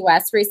went to Key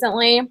West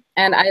recently,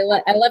 and I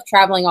love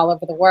traveling all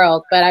over the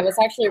world, but I was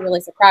actually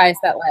really surprised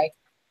that, like,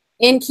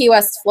 in Key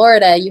West,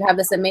 Florida, you have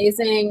this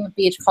amazing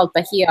beach called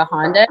Bahia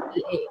Honda,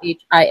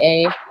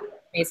 Bahia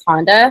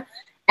Honda,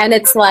 and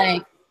it's,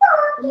 like,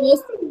 the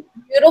most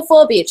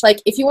beautiful beach.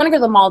 Like, if you want to go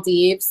to the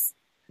Maldives,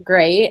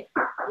 great.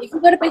 You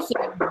can go to Bahia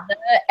Honda,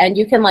 and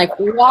you can, like,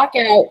 walk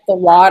out the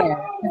water.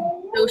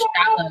 It's so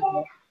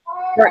shallow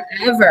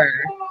forever.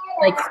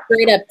 Like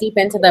straight up deep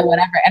into the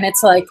whatever. And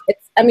it's like,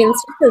 it's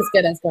just as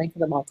good as going to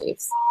the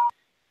Maldives.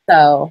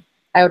 So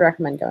I would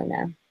recommend going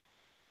there.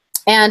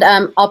 And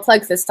I'll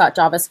plug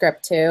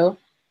this.javascript too.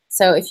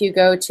 So if you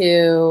go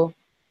to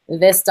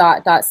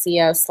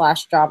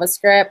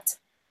this.co/JavaScript,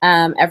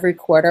 every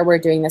quarter we're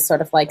doing this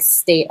sort of like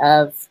state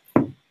of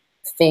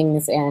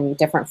things in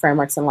different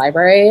frameworks and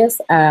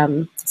libraries.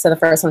 So the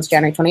first one's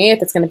January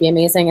 28th. It's going to be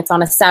amazing. It's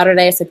on a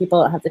Saturday, so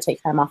people don't have to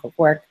take time off of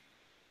work.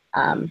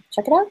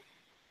 Check it out.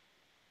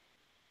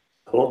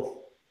 Cool.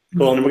 And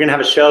we're going to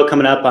have a show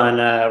coming up on,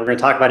 we're going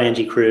to talk about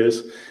NG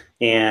Cruz,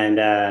 and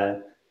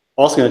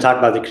also going to talk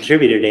about the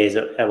contributor days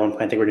at one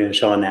point. I think we're doing a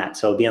show on that.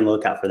 So be on the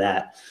lookout for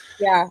that.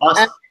 Yeah.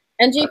 Awesome.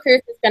 NG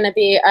Cruz is going to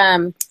be,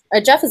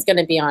 Jeff is going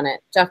to be on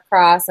it. Jeff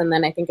Cross, and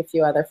then I think a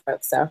few other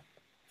folks. So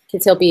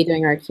because he'll be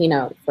doing our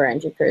keynote for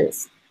NG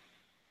Cruz.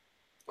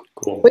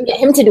 Cool. We get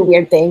him to do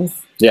weird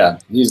things. Yeah,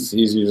 he's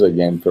usually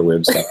game for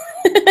weird stuff.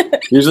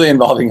 Usually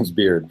involving his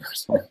beard.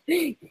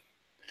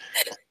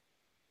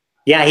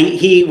 Yeah,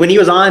 he when he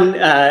was on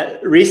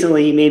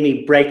recently, he made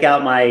me break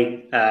out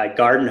my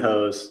garden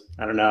hose.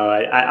 I don't know.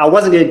 I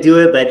wasn't going to do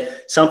it,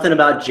 but something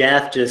about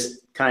Jeff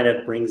just kind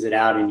of brings it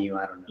out in you.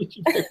 I don't know.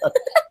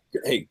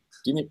 Hey,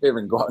 do me a favor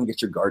and go out and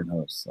get your garden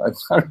hose. I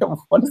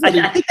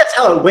think that's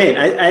how it went.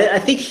 I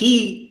think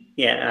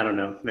I don't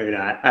know. Maybe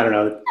not. I don't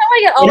know.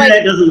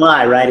 Internet doesn't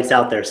lie, right? It's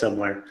out there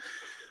somewhere.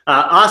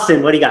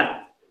 Austin, what do you got?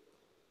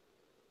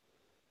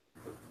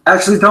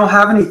 Actually, don't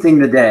have anything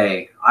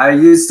today. I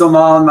used them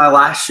all in my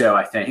last show,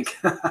 I think.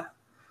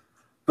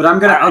 But I'm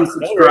going to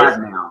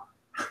unsubscribe now.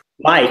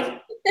 Mike.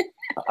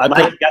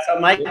 Mike, you got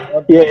something, Mike?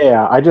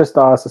 Yeah. I just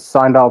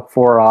signed up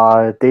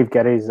for Dave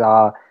Getty's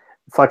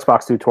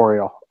Flexbox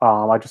tutorial.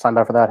 I just signed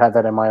up for that, had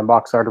that in my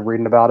inbox, started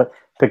reading about it,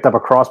 picked up a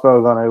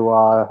crossbow, going to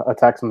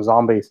attack some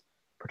zombies,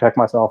 protect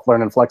myself,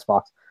 learning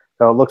Flexbox.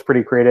 So it looks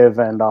pretty creative,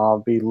 and I'll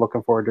be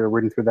looking forward to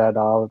reading through that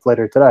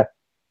later today.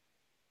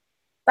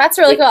 That's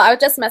really cool. I was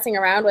just messing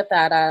around with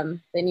that,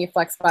 the new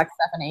Flexbox stuff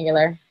in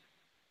Angular.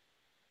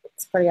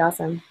 It's pretty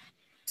awesome.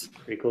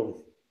 Pretty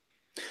cool.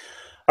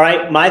 All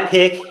right, my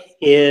pick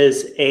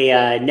is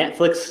a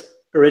Netflix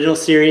original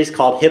series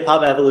called Hip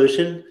Hop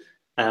Evolution.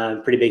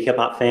 Pretty big hip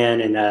hop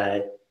fan,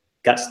 and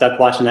got stuck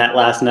watching that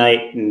last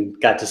night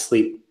and got to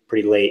sleep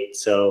pretty late.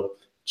 So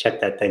check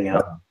that thing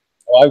out.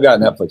 Well, I've got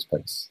Netflix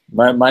picks.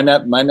 My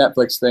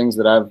Netflix things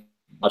that I've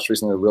watched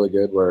recently were really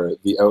good were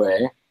The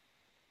OA,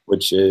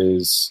 which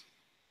is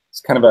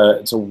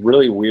it's a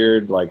really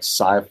weird like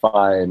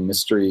sci-fi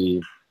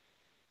mystery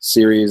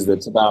series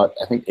that's about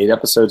I think 8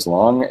 episodes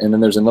long, and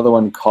then there's another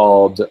one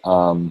called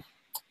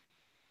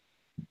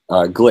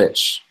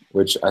Glitch,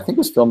 which I think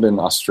was filmed in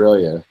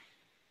Australia,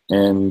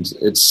 and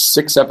it's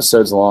 6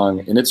 episodes long,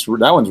 and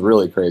that one's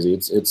really crazy.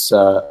 It's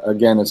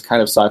again, it's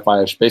kind of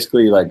sci-fi-ish.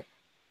 Basically, like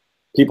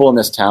people in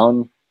this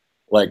town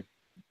like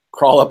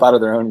crawl up out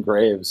of their own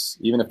graves,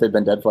 even if they've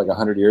been dead for like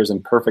 100 years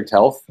in perfect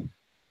health,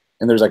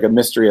 and there's like a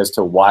mystery as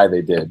to why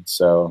they did.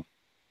 So,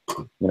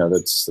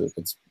 it's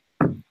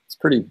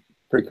pretty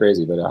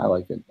crazy, but I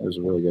like it. It was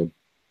really good.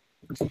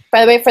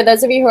 By the way, for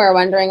those of you who are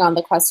wondering on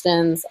the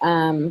questions,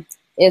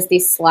 is the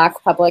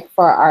Slack public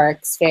for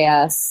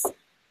RxJS?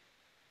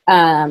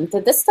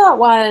 The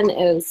This.one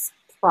is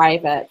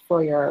private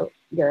for your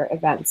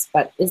events,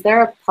 but is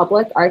there a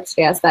public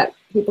RxJS that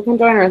people can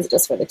join, or is it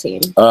just for the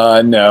team?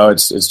 No,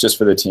 it's just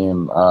for the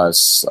team.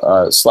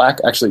 Slack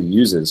actually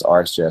uses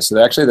RxJS.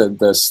 So actually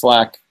the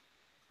Slack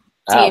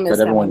app that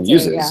everyone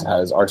uses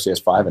has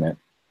RxJS 5 in it.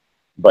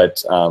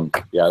 But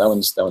yeah, that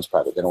one's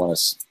private. They don't want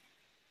us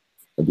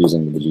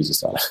abusing the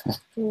bejesus out of it.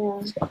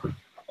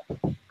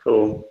 Yeah.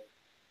 Cool.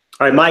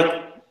 All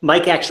right,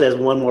 Mike actually has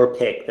one more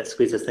pick that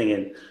squeezes this thing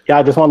in. Yeah,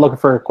 I just want to look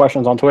for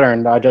questions on Twitter,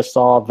 and I just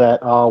saw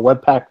that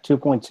Webpack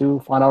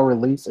 2.2 final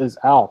release is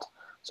out.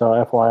 So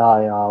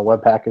FYI,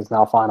 Webpack is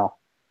now final.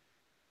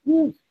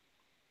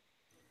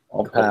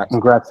 All packs.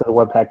 Congrats to the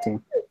Webpack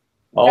team.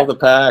 All the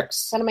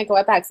packs. Gonna make a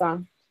Webpack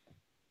song.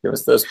 Give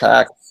us those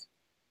packs.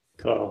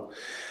 Cool.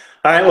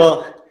 All right,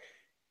 well,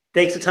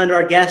 thanks a ton to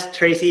our guest,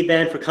 Tracy,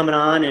 Ben, for coming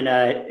on and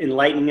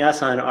enlightening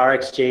us on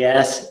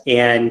RxJS.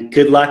 And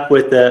good luck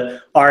with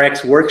the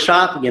RX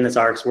Workshop. Again, that's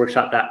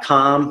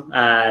rxworkshop.com.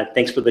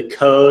 Thanks for the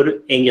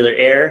code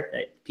AngularAir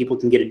that people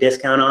can get a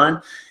discount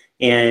on.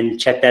 And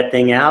check that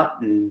thing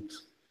out and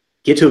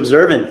get to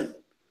observing.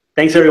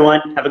 Thanks,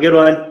 everyone. Have a good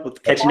one. We'll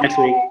catch you next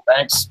week.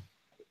 Thanks.